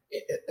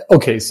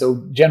 Okay.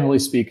 So generally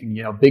speaking,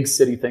 big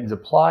city things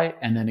apply.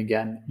 And then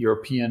again,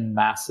 European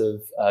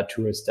massive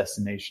tourist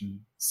destination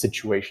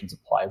situations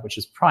apply, which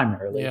is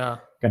primarily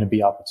going to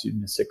be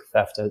opportunistic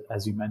theft,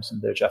 as you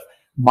mentioned there, Jeff.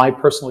 My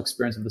personal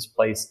experience of this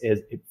place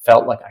is it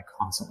felt like I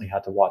constantly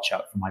had to watch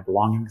out for my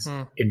belongings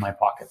in my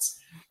pockets.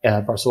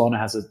 Barcelona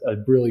has a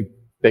really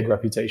big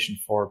reputation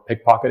for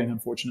pickpocketing,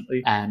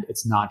 unfortunately. And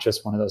it's not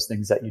just one of those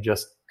things that you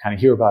just kind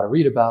of hear about or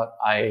read about.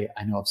 I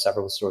know of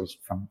several stories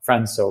from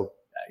friends. So,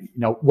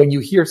 when you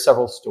hear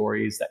several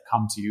stories that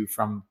come to you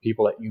from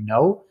people that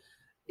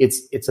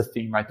it's a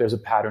theme, right? There's a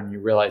pattern. You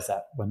realize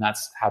that when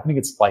that's happening,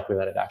 it's likely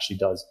that it actually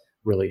does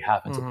really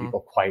happen to people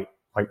quite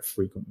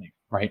frequently,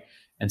 right?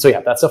 And so, yeah,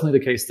 that's definitely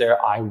the case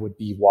there. I would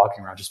be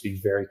walking around just being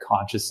very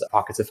conscious of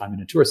pockets if I'm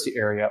in a touristy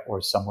area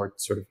or somewhere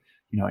sort of,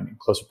 in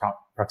closer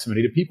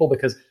proximity to people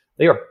because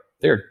they're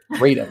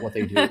great at what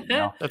they do.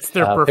 That's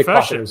their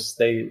profession. I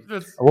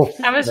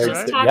was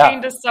just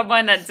talking to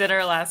someone at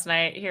dinner last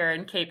night here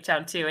in Cape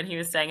Town too, and he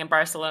was saying in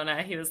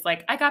Barcelona, he was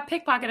like, I got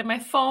pickpocketed. My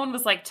phone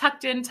was like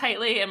tucked in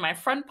tightly in my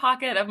front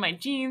pocket of my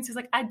jeans. He's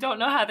like, I don't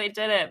know how they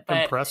did it,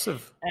 but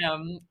impressive.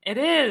 It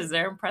is.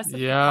 They're impressive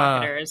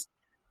pickpocketers.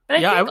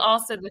 But I think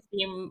also the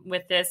theme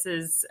with this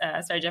is,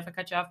 sorry, Jeff, I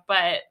cut you off,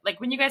 but like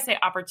when you guys say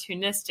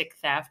opportunistic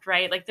theft,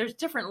 right? Like there's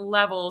different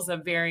levels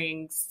of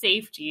varying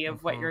safety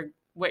of what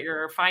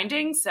you're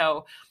finding.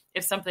 So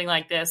if something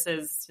like this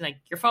is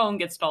like your phone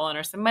gets stolen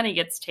or some money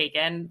gets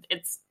taken,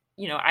 it's,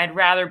 I'd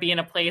rather be in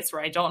a place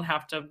where I don't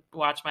have to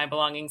watch my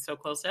belongings so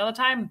closely all the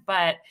time,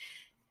 but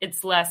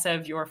it's less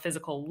of your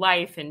physical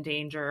life in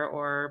danger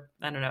or,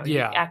 I don't know,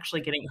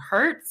 actually getting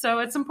hurt. So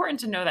it's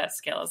important to know that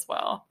skill as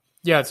well.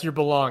 Yeah, it's your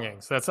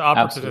belongings. That's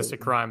opportunistic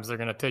crimes. They're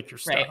going to take your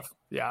stuff.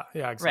 Right.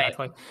 Yeah,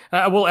 exactly.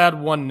 Right. I will add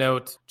one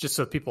note just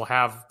so people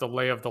have the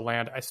lay of the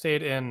land. I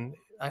stayed in,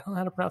 I don't know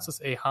how to pronounce this,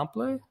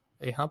 Eixample?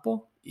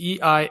 Eixample.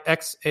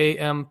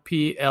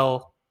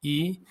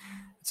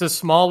 It's a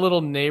small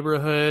little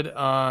neighborhood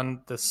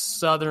on the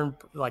southern,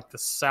 like the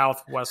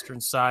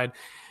southwestern side.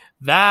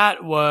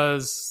 That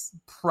was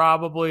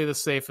probably the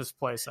safest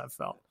place I've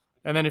felt.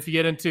 And then if you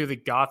get into the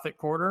Gothic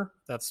quarter,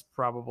 that's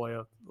probably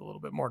a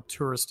little bit more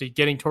touristy.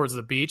 Getting towards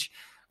the beach,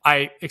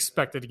 I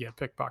expected to get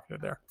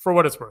pickpocketed there, for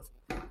what it's worth.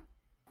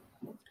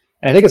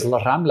 And I think it's La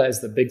Rambla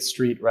is the big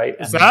street, right?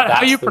 Is and that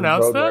how you the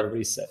pronounce road that? where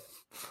everybody said.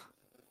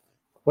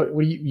 What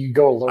do you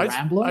go La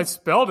Rambla? I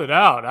spelled it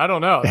out. I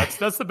don't know.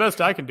 That's the best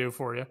I can do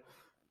for you.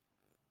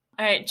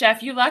 All right,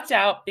 Jeff, you lucked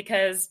out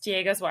because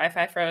Diego's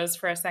Wi-Fi froze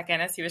for a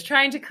second as he was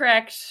trying to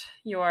correct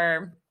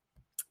your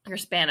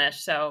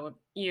Spanish. So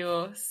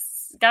you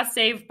got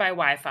saved by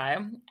Wi-Fi.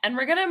 And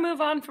we're going to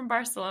move on from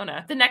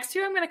Barcelona. The next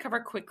two I'm going to cover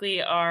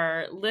quickly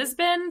are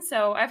Lisbon.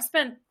 So I've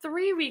spent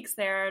 3 weeks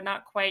there,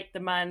 not quite the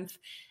month.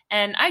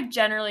 And I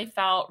generally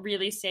felt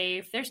really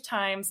safe. There's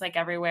times, like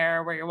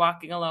everywhere, where you're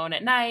walking alone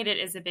at night. It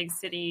is a big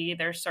city.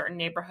 There's certain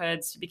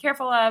neighborhoods to be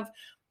careful of.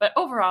 But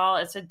overall,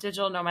 it's a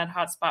digital nomad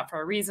hotspot for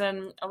a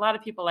reason. A lot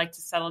of people like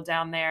to settle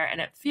down there,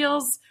 and it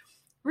feels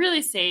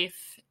really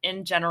safe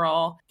in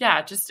general.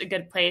 Yeah, just a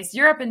good place.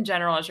 Europe in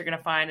general, as you're going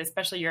to find,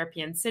 especially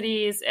European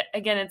cities.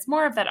 Again, it's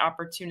more of that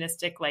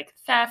opportunistic, like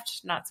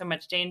theft, not so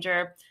much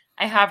danger.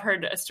 I have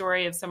heard a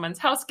story of someone's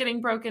house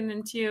getting broken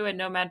into, a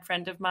nomad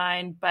friend of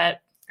mine,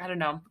 but I don't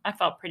know. I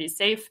felt pretty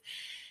safe.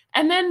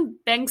 And then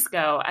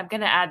Bansko, I'm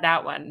going to add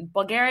that one.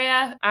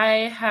 Bulgaria,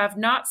 I have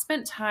not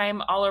spent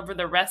time all over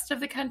the rest of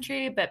the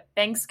country, but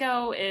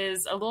Bansko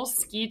is a little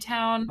ski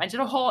town. I did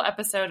a whole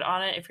episode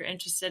on it if you're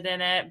interested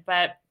in it,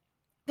 but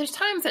there's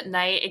times at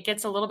night it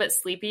gets a little bit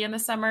sleepy in the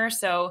summer.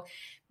 So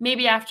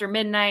maybe after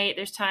midnight,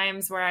 there's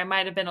times where I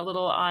might have been a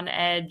little on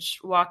edge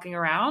walking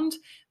around.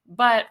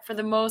 But for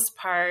the most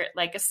part,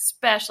 like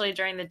especially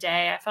during the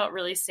day, I felt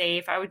really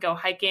safe. I would go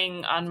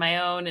hiking on my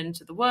own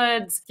into the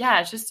woods.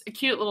 Yeah, it's just a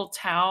cute little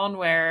town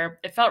where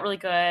it felt really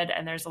good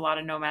and there's a lot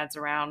of nomads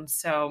around.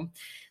 So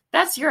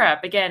that's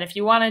Europe. Again, if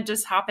you want to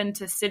just hop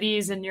into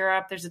cities in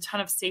Europe, there's a ton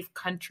of safe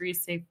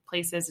countries, safe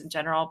places in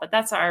general. But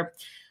that's our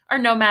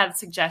nomad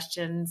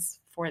suggestions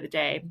for the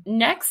day.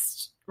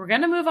 Next, we're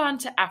going to move on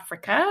to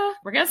Africa.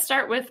 We're going to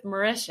start with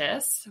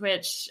Mauritius,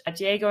 which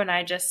Diego and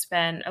I just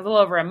spent a little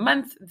over a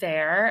month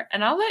there.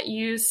 And I'll let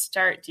you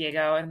start,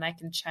 Diego, and I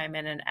can chime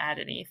in and add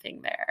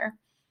anything there.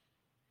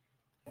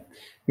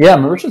 Yeah,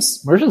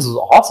 Mauritius is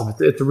awesome.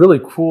 It's a really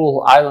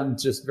cool island,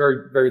 just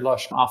very, very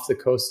lush off the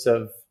coast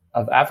of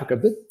Africa, a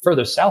bit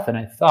further south than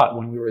I thought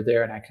when we were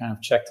there. And I kind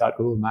of checked out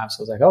Google Maps.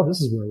 I was like, oh, this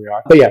is where we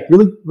are. But yeah,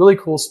 really, really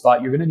cool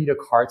spot. You're going to need a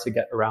car to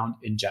get around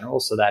in general.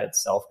 So that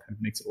itself kind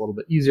of makes it a little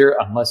bit easier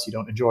unless you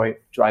don't enjoy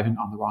driving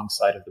on the wrong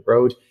side of the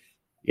road.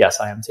 Yes,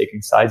 I am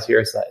taking sides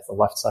here. So that's the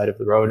left side of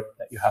the road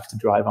that you have to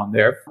drive on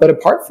there. But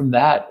apart from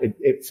that,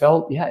 it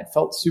felt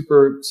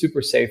super,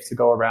 super safe to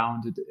go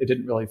around. It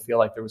didn't really feel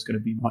like there was going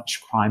to be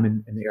much crime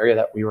in the area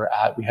that we were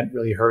at. We hadn't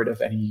really heard of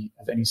any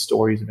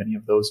stories of any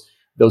of those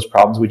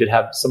problems. We did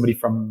have somebody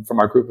from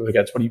our group of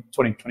 20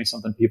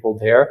 something people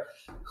there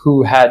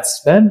who had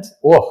spent,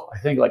 I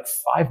think like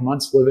 5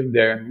 months living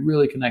there and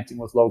really connecting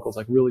with locals,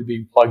 like really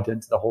being plugged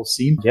into the whole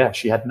scene. Yeah,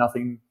 she had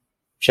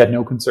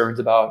no concerns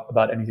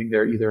about anything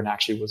there either, and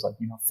actually was like,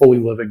 fully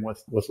living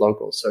with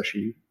locals. So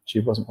she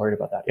wasn't worried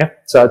about that. Yeah.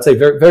 So I'd say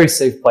very, very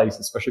safe place,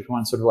 especially if you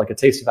want sort of like a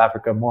taste of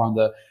Africa, more on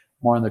the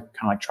kind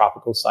of like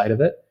tropical side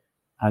of it.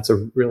 It's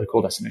a really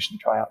cool destination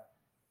to try out.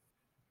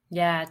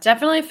 Yeah,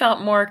 definitely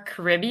felt more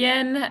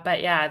Caribbean,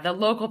 but yeah, the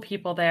local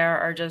people there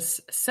are just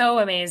so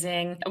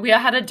amazing. We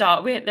had a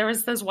dog. There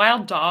was those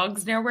wild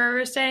dogs near where we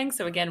were staying.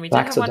 So again, we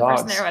did have one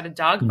person there who had a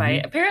dog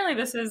bite. Apparently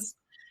this is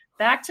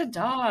back to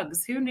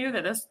dogs. Who knew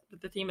that this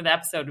the theme of the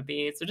episode would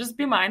be? So just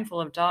be mindful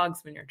of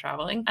dogs when you're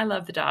traveling. I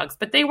love the dogs,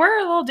 but they were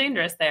a little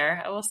dangerous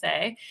there, I will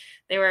say.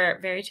 They were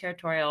very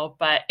territorial.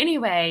 But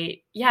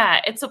anyway, yeah,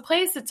 it's a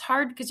place that's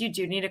hard because you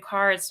do need a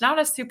car. It's not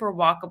a super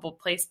walkable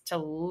place to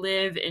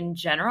live in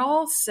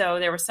general. So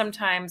there were some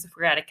times if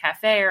we were at a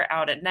cafe or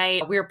out at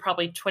night, we were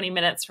probably 20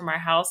 minutes from our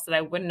house that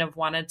I wouldn't have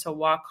wanted to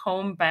walk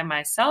home by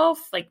myself.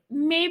 Like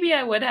maybe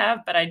I would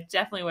have, but I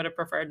definitely would have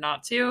preferred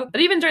not to.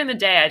 But even during the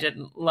day, I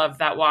didn't love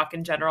that walk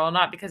in general,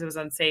 not because it was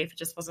unsafe. It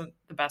just wasn't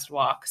the best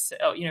walk.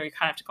 So, you kind of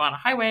have to go on a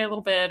highway a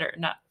little bit or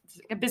not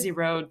a busy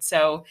road.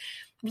 So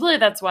really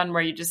that's one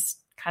where you just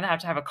kind of have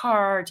to have a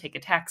car or take a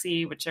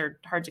taxi, which are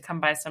hard to come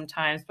by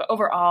sometimes. But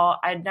overall,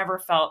 I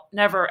never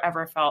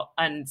ever felt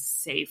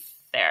unsafe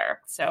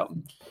there. So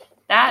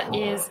that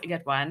is a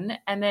good one.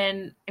 And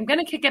then I'm going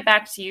to kick it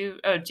back to you.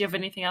 Oh, do you have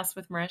anything else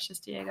with Mauritius,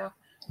 Diego?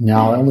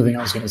 No, the only thing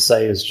I was going to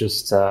say is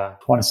just, I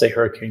want to say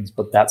hurricanes,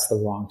 but that's the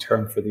wrong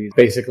term for these.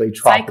 Basically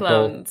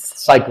tropical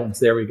cyclones.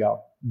 There we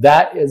go.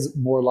 That is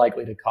more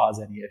likely to cause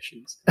any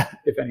issues,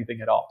 if anything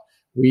at all.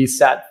 We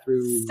sat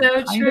through.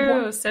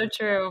 So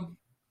true.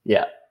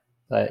 Yeah.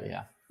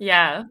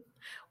 Yeah.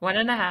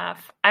 1.5.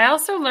 I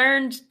also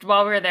learned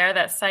while we were there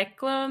that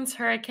cyclones,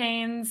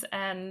 hurricanes,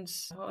 and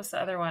what was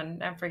the other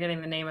one? I'm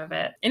forgetting the name of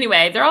it.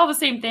 Anyway, they're all the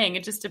same thing.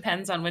 It just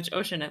depends on which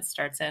ocean it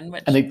starts in,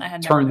 which and they I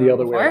had turn never the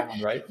other before. way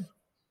around, right?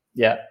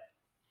 Yeah.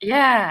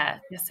 Yeah.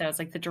 So it's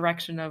like the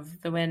direction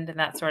of the wind and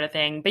that sort of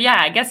thing. But yeah,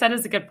 I guess that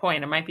is a good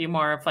point. It might be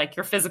more of like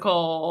your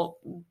physical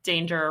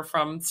danger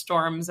from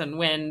storms and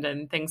wind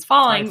and things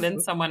falling than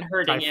someone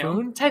hurting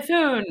you.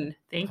 Typhoon.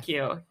 Thank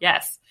you.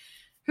 Yes.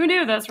 Who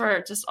knew those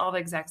were just all the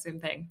exact same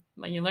thing?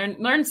 Like you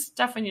learn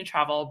stuff when you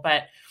travel,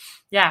 but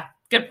yeah,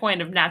 good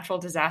point of natural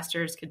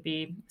disasters could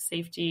be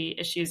safety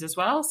issues as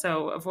well.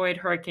 So avoid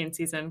hurricane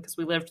season, because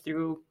we lived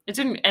through, it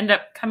didn't end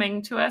up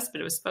coming to us,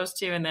 but it was supposed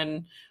to. And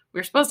then we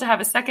were supposed to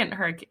have a second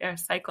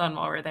cyclone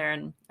while we were there,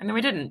 and then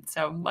we didn't.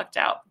 So lucked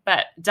out.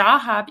 But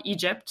Dahab,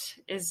 Egypt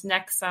is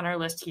next on our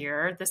list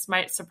here. This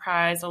might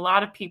surprise a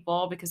lot of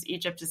people because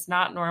Egypt is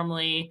not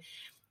normally,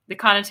 the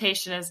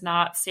connotation is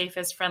not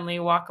safest, friendly,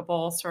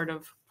 walkable sort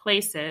of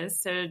places.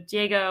 So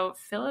Diego,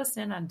 fill us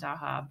in on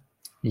Dahab.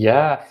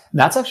 Yeah,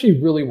 that's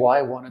actually really why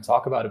I want to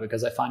talk about it,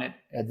 because I find it,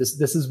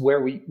 this is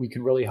where we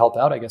can really help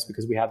out, I guess,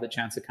 because we have the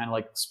chance to kind of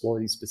like explore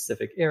these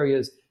specific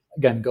areas.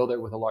 Again, go there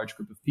with a large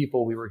group of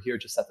people. We were here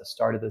just at the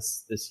start of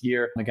this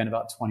year, again,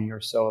 about 20 or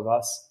so of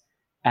us.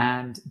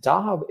 And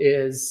Dahab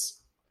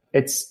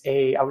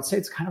I would say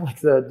it's kind of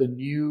like the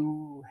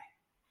new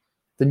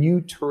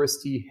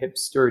touristy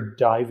hipster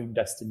diving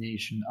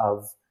destination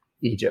of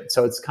Egypt.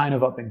 So it's kind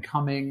of up and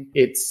coming.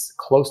 It's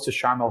close to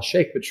Sharm el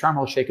Sheikh, but Sharm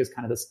el Sheikh is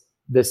kind of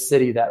this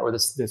city that, or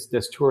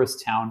this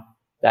tourist town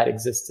that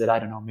existed, I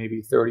don't know,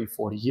 maybe 30,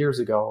 40 years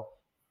ago,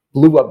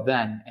 blew up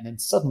then. And then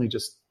suddenly,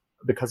 just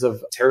because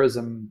of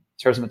terrorism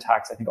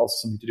attacks, I think also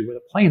something to do with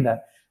a plane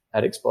that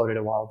exploded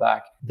a while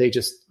back, they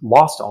just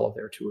lost all of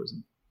their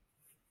tourism.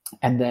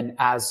 And then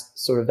as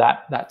sort of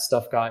that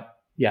stuff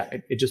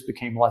it just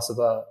became less of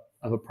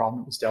a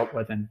problem that was dealt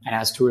with. And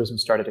as tourism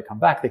started to come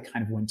back, they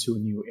kind of went to a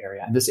new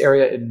area. And this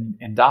area in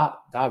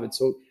Dahab, it's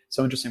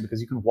so interesting because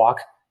you can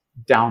walk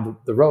down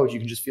the road, you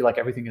can just feel like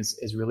everything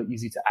is really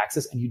easy to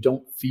access, and you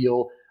don't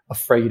feel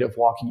afraid of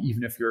walking,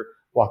 even if you're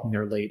walking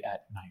there late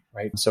at night,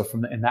 right? So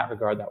in that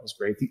regard, that was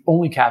great. The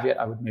only caveat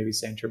I would maybe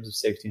say in terms of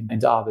safety in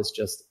Dahab is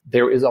just,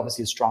 there is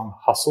obviously a strong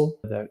hustle,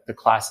 the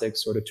classic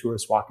sort of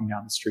tourists walking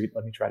down the street,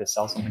 let me try to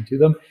sell something to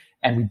them.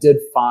 And we did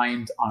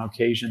find on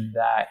occasion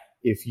that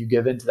if you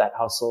give into that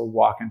hustle,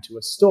 walk into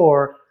a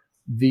store,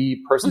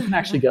 the person can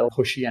actually get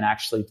pushy and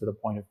actually to the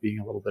point of being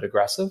a little bit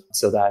aggressive.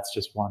 So that's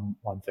just one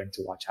thing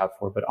to watch out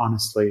for. But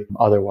honestly,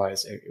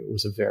 otherwise, it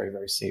was a very,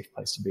 very safe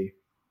place to be.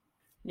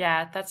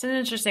 Yeah, that's an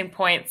interesting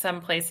point.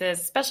 Some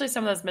places, especially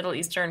some of those Middle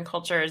Eastern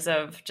cultures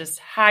of just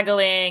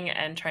haggling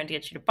and trying to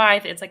get you to buy,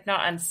 it's like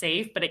not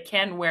unsafe, but it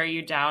can wear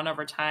you down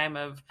over time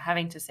of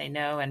having to say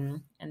no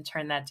and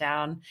turn that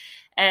down.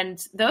 And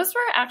those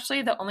were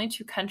actually the only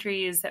two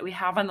countries that we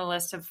have on the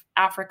list of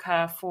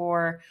Africa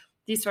for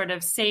these sort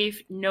of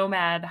safe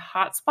nomad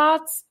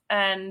hotspots.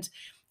 And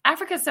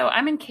Africa, so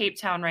I'm in Cape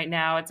Town right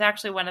now. It's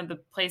actually one of the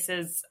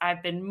places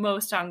I've been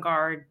most on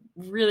guard,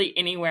 really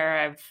anywhere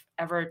I've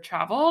ever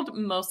traveled,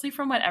 mostly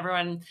from what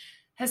everyone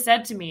has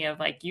said to me of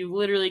like, you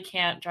literally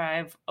can't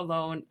drive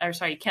alone,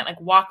 you can't like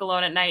walk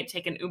alone at night,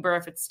 take an Uber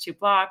if it's 2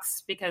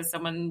 blocks because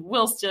someone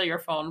will steal your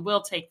phone,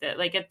 will take that.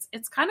 Like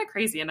it's kind of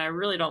crazy and I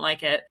really don't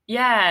like it.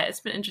 Yeah, it's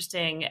been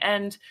interesting.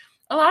 And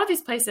a lot of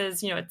these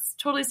places, it's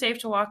totally safe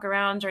to walk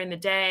around during the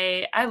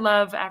day. I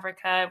love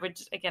Africa,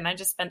 which again, I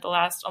just spent the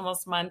last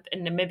almost month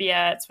in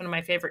Namibia. It's one of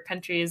my favorite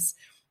countries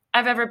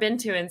I've ever been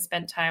to and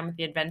spent time with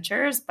the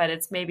adventures, but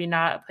it's maybe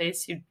not a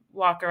place you'd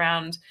walk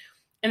around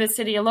in the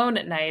city alone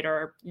at night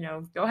or,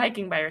 go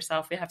hiking by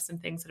yourself. We have some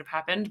things that have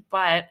happened,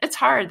 but it's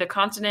hard. The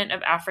continent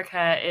of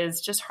Africa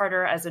is just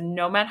harder as a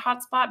nomad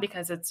hotspot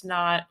because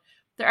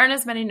there aren't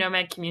as many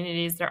nomad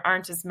communities. There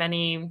aren't as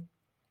many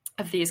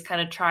of these kind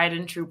of tried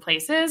and true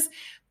places.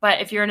 But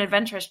if you're an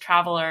adventurous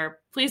traveler,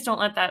 please don't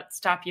let that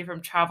stop you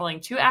from traveling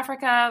to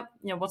Africa.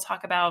 We'll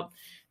talk about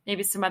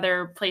maybe some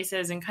other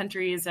places and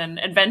countries and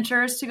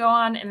adventures to go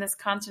on in this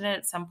continent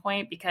at some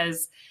point,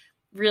 because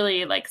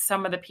really like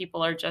some of the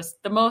people are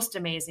just the most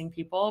amazing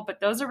people.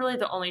 But those are really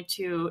the only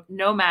two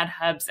nomad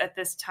hubs at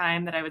this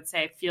time that I would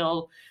say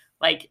feel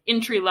like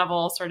entry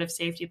level sort of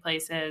safety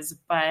places.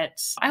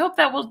 But I hope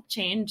that will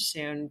change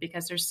soon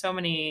because there's so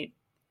many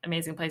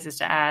amazing places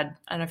to add.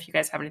 I don't know if you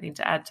guys have anything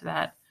to add to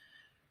that.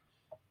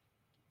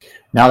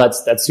 No,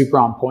 that's super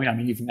on point. I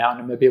mean, even now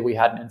in Namibia, we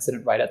had an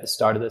incident right at the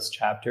start of this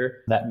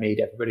chapter that made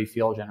everybody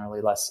feel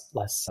generally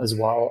less as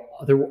well.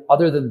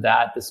 Other than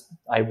that,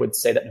 I would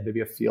say that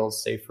Namibia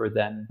feels safer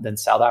than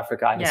South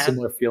Africa. I had a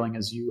similar feeling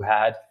as you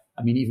had.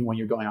 I mean, even when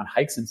you're going on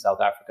hikes in South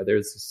Africa,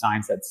 there's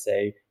signs that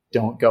say,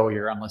 don't go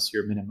here unless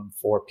you're minimum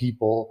 4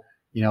 people.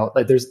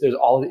 Like there's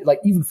all, like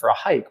even for a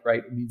hike,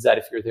 right? It means that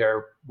if you're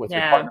there with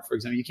your partner, for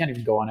example, you can't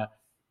even go on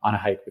a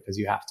hike because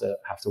you have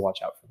to watch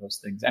out for those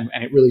things. And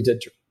it really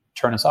did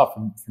turn us off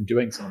from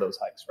doing some of those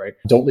hikes, right?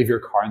 Don't leave your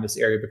car in this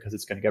area because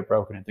it's going to get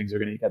broken and things are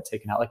going to get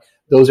taken out. Like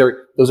those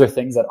are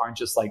things that aren't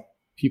just like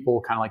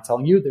people kind of like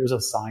telling you. There's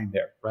a sign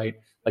there, right?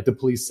 Like the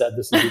police said,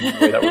 this is the only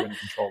way that we're going to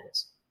control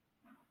this.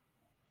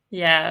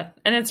 Yeah,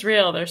 and it's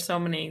real. There's so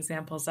many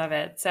examples of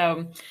it. So,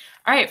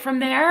 all right, from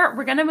there,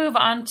 we're going to move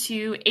on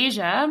to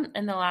Asia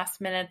in the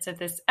last minutes of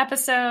this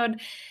episode.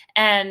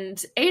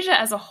 And Asia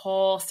as a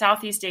whole,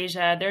 Southeast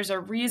Asia, there's a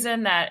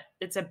reason that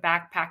it's a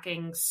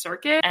backpacking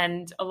circuit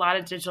and a lot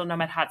of digital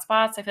nomad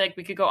hotspots. I feel like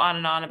we could go on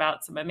and on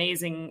about some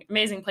amazing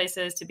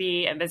places to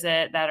be and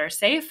visit that are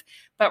safe,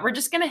 but we're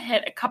just going to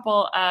hit a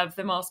couple of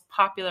the most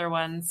popular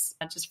ones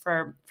just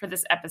for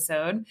this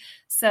episode.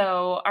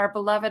 So our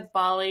beloved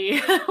Bali,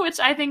 which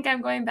I think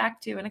I'm going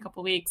back to in a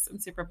couple weeks. I'm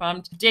super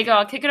pumped. Diego,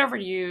 I'll kick it over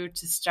to you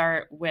to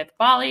start with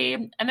Bali.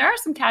 And there are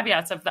some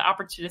caveats of the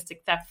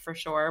opportunistic theft for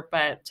sure,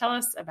 but tell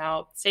us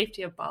about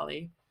safety of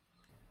Bali.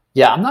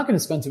 Yeah, I'm not going to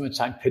spend too much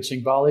time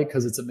pitching Bali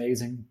because it's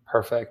amazing,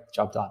 perfect,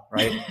 job done,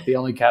 right? The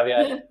only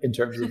caveat in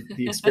terms of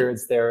the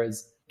experience there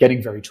is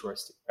getting very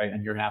touristy, right?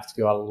 And you're going to have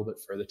to go out a little bit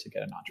further to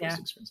get a non-touristy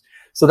experience.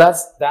 So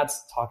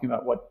that's talking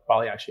about what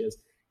Bali actually is.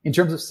 In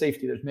terms of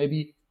safety, there's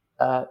maybe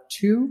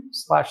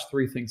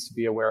 2/3 things to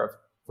be aware of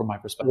from my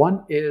perspective.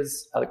 One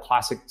is the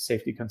classic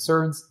safety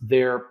concerns.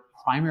 They're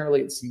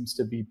primarily, it seems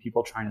to be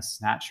people trying to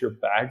snatch your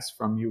bags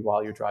from you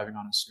while you're driving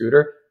on a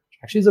scooter.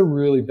 Actually is a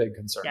really big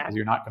concern because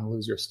you're not going to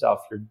lose your stuff.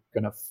 You're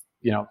going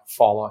to,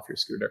 fall off your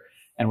scooter.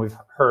 And we've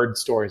heard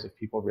stories of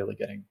people really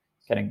getting,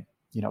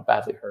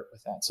 badly hurt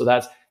with that. So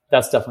that's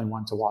definitely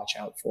one to watch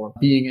out for.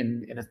 Being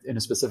in a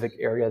specific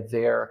area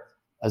there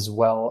as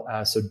well.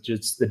 So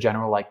just the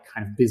general,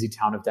 kind of busy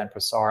town of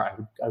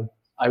Denpasar,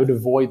 I would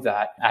avoid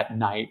that at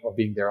night or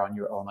being there on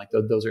your own. Like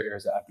those are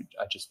areas that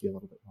I'd just be a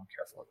little bit more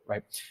careful of,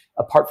 right?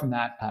 Apart from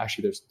that,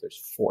 actually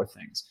there's 4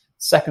 things.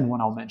 Second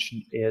one I'll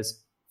mention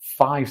is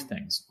 5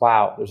 things.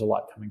 Wow, there's a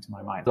lot coming to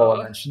my mind.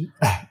 All I mentioned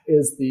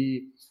is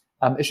the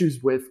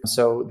issues with,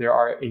 so there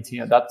are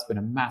ATMs, that's been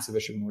a massive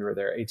issue when we were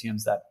there,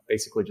 ATMs that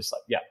basically just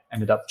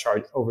ended up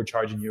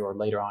overcharging you, or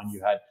later on you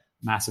had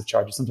massive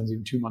charges, sometimes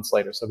even 2 months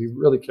later. So be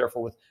really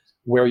careful with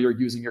where you're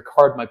using your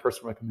card. My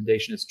personal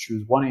recommendation is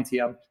choose one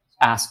ATM,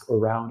 ask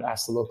around,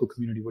 ask the local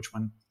community which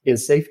one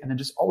is safe, and then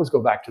just always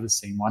go back to the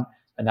same one.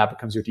 And that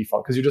becomes your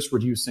default because you're just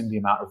reducing the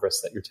amount of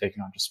risk that you're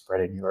taking on just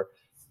spreading your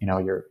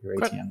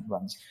ATM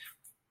runs.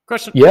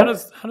 Question: yeah.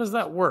 How does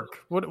that work?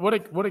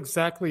 What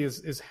exactly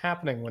is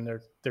happening when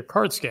they're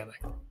card scanning?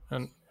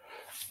 And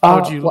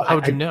how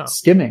would you know?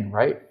 Skimming,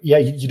 right? Yeah,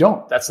 you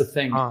don't. That's the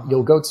thing.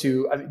 You'll go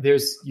to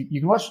you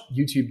can watch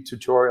YouTube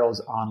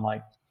tutorials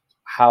on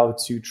how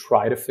to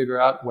try to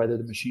figure out whether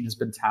the machine has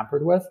been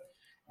tampered with.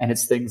 And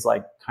it's things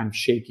like kind of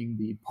shaking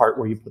the part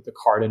where you put the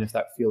card in. If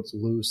that feels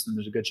loose, then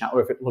there's a good chance.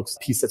 Or if it looks a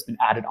piece that's been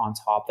added on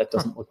top that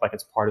doesn't look like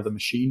it's part of the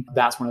machine,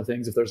 that's one of the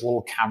things. If there's a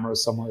little camera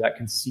somewhere that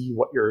can see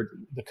what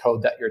the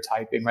code that you're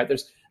typing, right?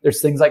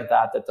 There's things like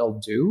that they'll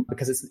do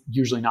because it's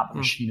usually not the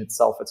machine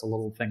itself. It's a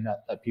little thing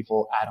that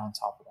people add on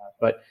top of that.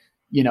 But,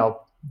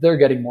 they're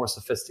getting more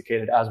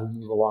sophisticated as we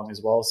move along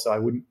as well. So I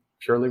wouldn't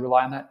purely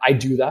rely on that. I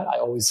do that. I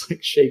always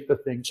shake the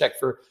thing, check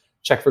for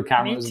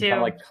cameras and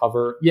kind of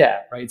cover. Yeah.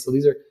 Right. So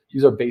these are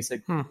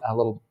basic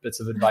little bits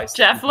of advice.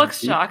 Jeff looks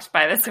shocked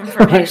by this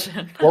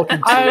information.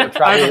 Welcome to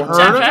travel.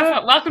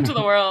 Jeff, welcome to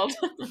the world.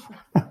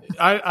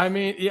 I've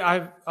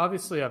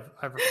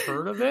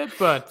heard of it,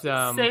 but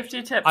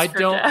safety tips. I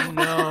don't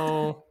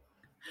know.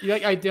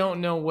 I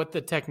don't know what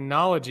the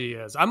technology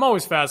is. I'm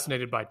always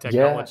fascinated by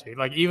technology.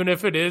 Yeah. Even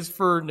if it is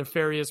for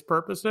nefarious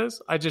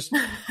purposes,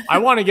 I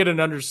want to get an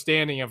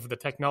understanding of the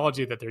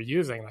technology that they're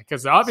using.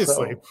 Because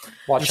obviously,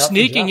 you're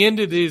sneaking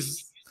into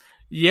these.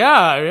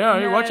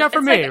 Yeah. Watch out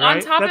for me. On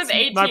top of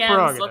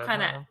ATMs,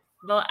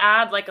 they'll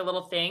add a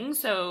little thing.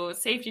 So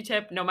safety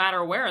tip: no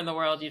matter where in the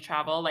world you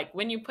travel,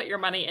 when you put your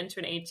money into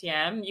an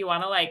ATM, you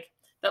want to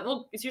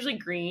it's usually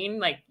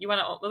green. You want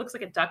to, it looks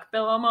like a duck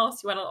bill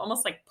almost. You want to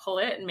almost pull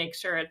it and make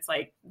sure it's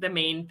the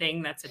main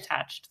thing that's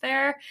attached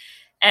there.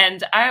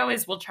 And I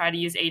always will try to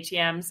use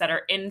ATMs that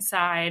are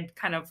inside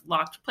kind of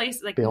locked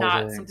places, buildings.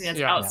 Not something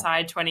that's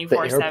outside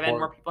 24/7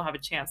 where people have a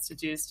chance to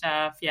do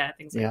stuff. Yeah,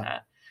 things like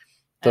that.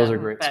 Those are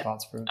great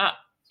spots for it.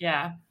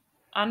 Yeah.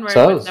 Onward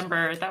with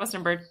that was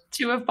number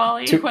 2 of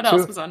Bali. What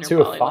else was on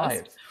your Bali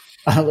list?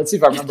 Let's see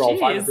if I remember all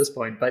 5 at this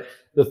point. But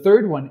the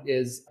third one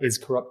is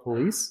corrupt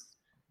police.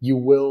 You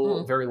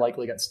will very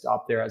likely get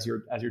stopped there as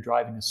you're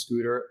driving a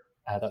scooter.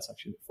 That's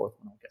actually the 4th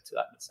one. I'll get to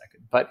that in a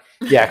second. But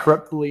yeah,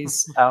 corrupt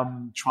police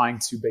trying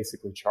to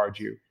basically charge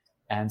you.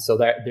 And so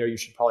there you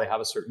should probably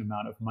have a certain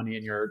amount of money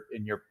in your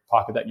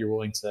pocket that you're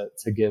willing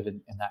to give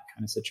in that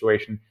kind of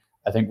situation.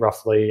 I think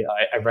roughly,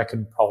 I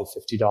reckon probably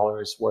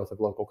 $50 worth of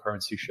local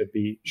currency should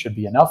be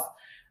enough.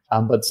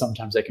 But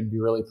sometimes they can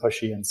be really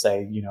pushy and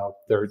say,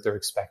 they're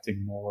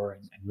expecting more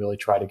and really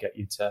try to get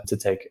you to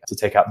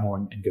take out more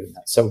and give them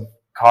that. So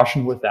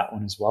caution with that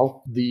one as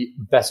well. The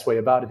best way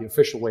about it, the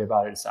official way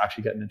about it, is to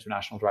actually get an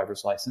international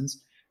driver's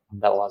license.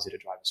 And that allows you to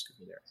drive a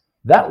scooter there.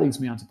 That leads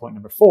me on to point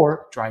number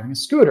 4, driving a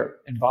scooter.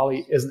 And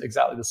Bali isn't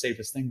exactly the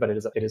safest thing, but it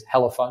is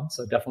hella fun.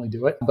 So definitely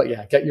do it. But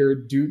yeah,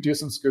 do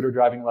some scooter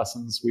driving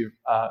lessons. We've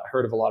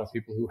heard of a lot of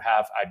people who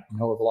have, I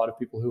know of a lot of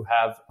people who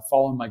have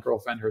fallen. My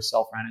girlfriend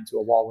herself ran into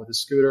a wall with a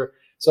scooter.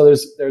 So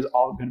there's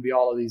all going to be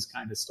all of these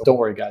kind of stuff. Don't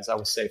worry, guys. I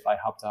was safe. I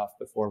hopped off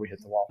before we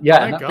hit the wall.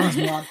 Yeah, and that brings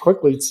me on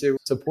quickly to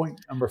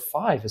point number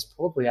 5 is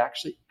probably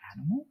actually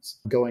animals.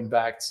 Going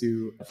back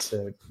to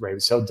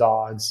rabies. So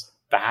dogs,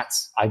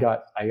 bats. I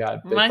got bit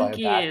by a bat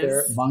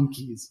there.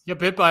 Monkeys. You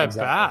bit by a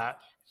bat?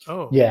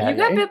 Oh, Yeah. You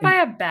got bit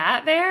by a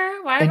bat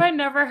there? Why have I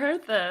never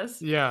heard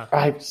this? Yeah.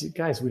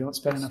 Guys, we don't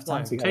spend enough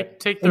time together.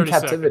 Take 30 in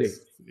captivity.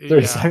 seconds.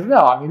 30 seconds.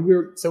 No, I mean, we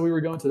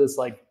were going to this,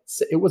 like,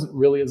 it wasn't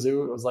really a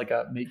zoo. It was like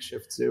a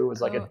makeshift zoo. It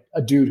was like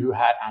a dude who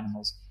had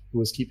animals, who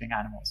was keeping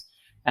animals.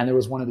 And there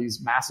was one of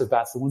these massive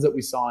bats, the ones that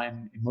we saw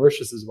in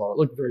Mauritius as well. It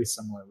looked very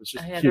similar. It was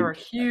just huge. They were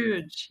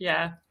huge.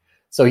 Yeah.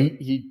 So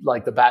he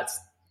like the bat's,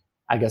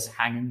 I guess,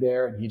 hanging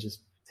there, and he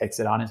just takes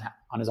it on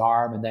his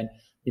arm, and then,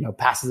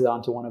 passes it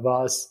on to one of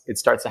us. It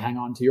starts to hang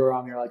on to your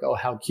arm. You're like, oh,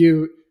 how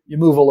cute. You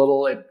move a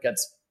little, it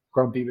gets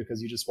grumpy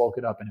because you just woke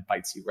it up and it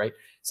bites you, right?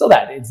 So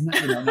that it's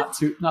not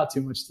too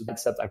much to,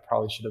 except I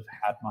probably should have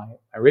had my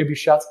rabies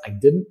shots. I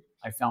didn't.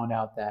 I found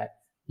out that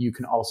you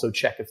can also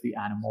check if the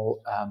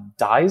animal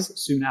dies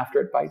soon after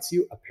it bites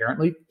you.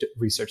 Apparently,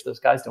 research those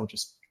guys. Don't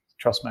just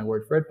trust my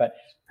word for it. But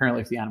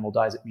apparently, if the animal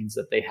dies, it means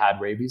that they had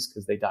rabies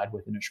because they died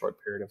within a short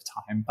period of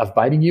time of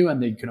biting you,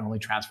 and they can only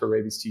transfer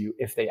rabies to you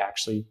if they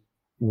actually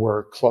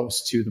were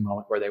close to the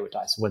moment where they would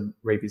die. So when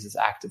rabies is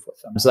active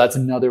with them. So that's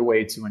another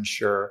way to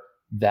ensure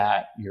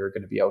that you're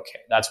going to be okay.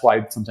 That's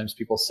why sometimes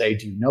people say,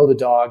 do you know the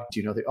dog? Do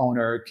you know the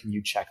owner? Can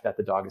you check that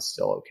the dog is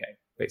still okay?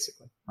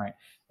 Basically, right?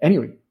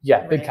 Anyway,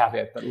 yeah, big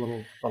caveat, but a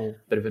little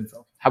bit of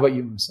info. How about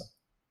you, Marissa?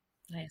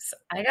 Nice.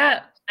 I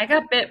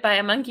got bit by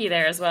a monkey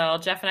there as well.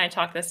 Jeff and I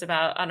talked this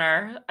about on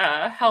our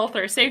health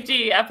or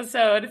safety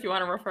episode, if you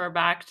want to refer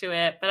back to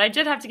it. But I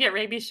did have to get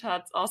rabies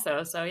shots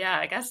also. So yeah,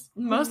 I guess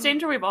most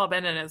danger we've all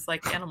been in is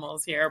like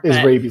animals here. But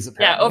is rabies,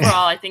 apparently. Yeah,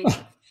 overall, I think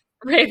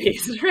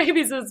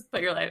rabies is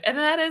put your life. And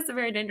that is a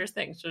very dangerous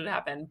thing should it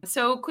happen.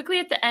 So quickly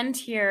at the end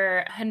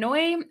here,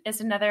 Hanoi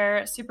is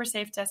another super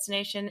safe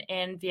destination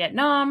in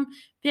Vietnam.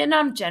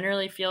 Vietnam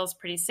generally feels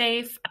pretty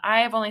safe.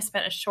 I have only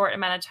spent a short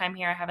amount of time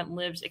here. I haven't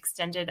lived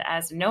extended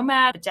as a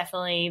nomad, but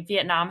definitely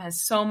Vietnam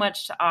has so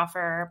much to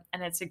offer,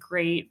 and it's a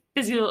great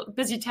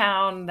busy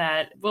town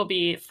that will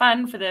be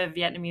fun for the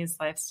Vietnamese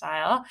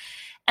lifestyle.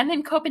 And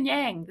then Koh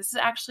Phangan. This is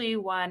actually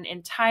one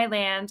in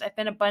Thailand. I've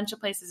been a bunch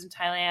of places in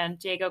Thailand.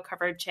 Diego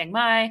covered Chiang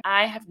Mai.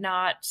 I have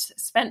not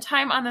spent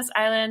time on this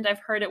island. I've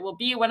heard it will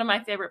be one of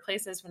my favorite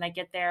places when I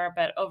get there,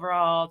 but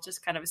overall,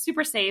 just kind of a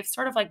super safe,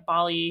 sort of like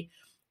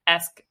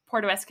Bali-esque,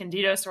 Puerto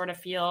Escondido sort of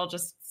feel,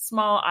 just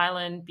small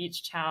island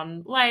beach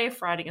town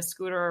life, riding a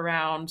scooter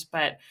around.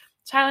 But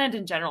Thailand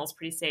in general is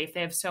pretty safe.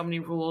 They have so many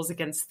rules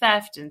against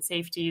theft and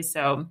safety.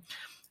 So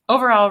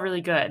overall,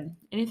 really good.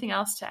 Anything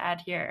else to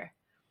add here?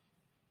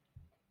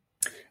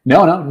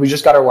 No. We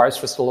just got our wires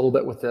twisted a little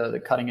bit with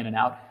the cutting in and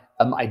out.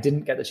 I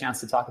didn't get the chance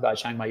to talk about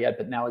Chiang Mai yet,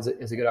 but now is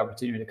a good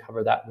opportunity to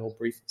cover that real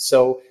brief.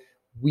 So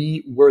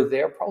we were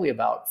there probably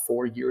about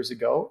 4 years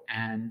ago,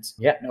 and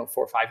 4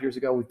 or 5 years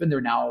ago. We've been there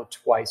now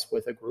twice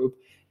with a group.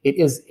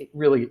 It's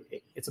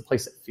a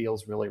place that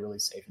feels really, really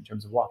safe in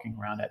terms of walking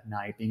around at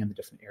night, being in the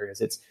different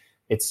areas.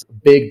 It's a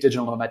big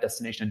digital nomad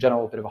destination in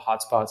general, a bit of a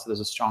hotspot. So there's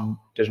a strong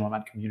digital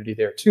nomad community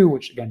there too,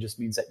 which again just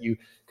means that you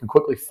can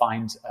quickly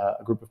find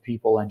a group of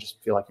people and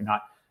just feel like you're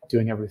not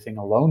doing everything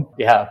alone.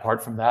 Yeah.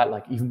 Apart from that,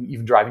 like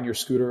even driving your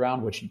scooter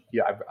around, which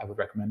I would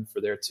recommend for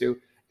there too,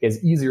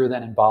 is easier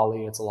than in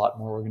Bali. It's a lot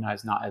more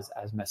organized, not as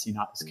messy,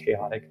 not as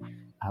chaotic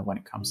when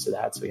it comes to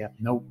that. So yeah,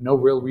 no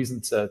real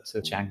reason to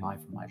Chiang Mai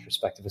from my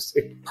perspective.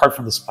 Apart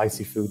from the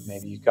spicy food,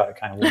 maybe you've got to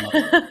kind of warm up.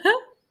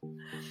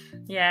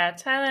 Yeah,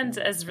 Thailand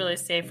is really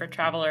safe for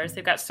travelers.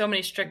 They've got so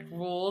many strict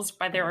rules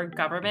by their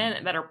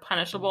government that are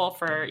punishable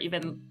for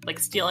even like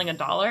stealing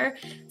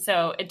 $1.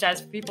 So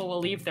people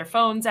will leave their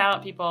phones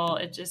out.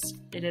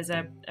 It is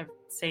a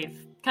safe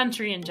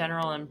country in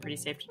general and pretty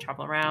safe to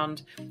travel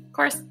around. Of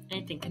course,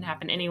 anything can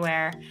happen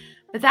anywhere.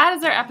 But that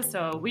is our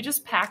episode. We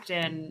just packed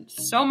in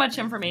so much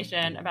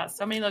information about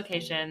so many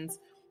locations.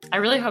 I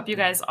really hope you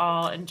guys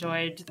all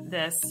enjoyed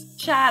this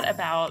chat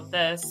about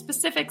the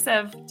specifics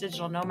of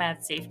digital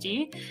nomad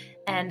safety.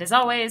 And as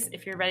always,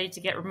 if you're ready to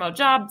get remote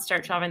jobs,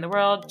 start traveling the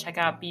world, check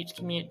out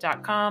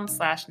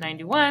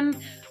beachcommute.com/91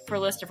 for a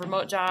list of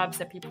remote jobs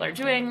that people are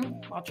doing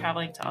while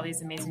traveling to all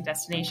these amazing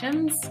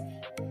destinations.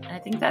 And I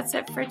think that's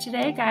it for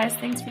today, guys.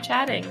 Thanks for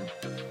chatting.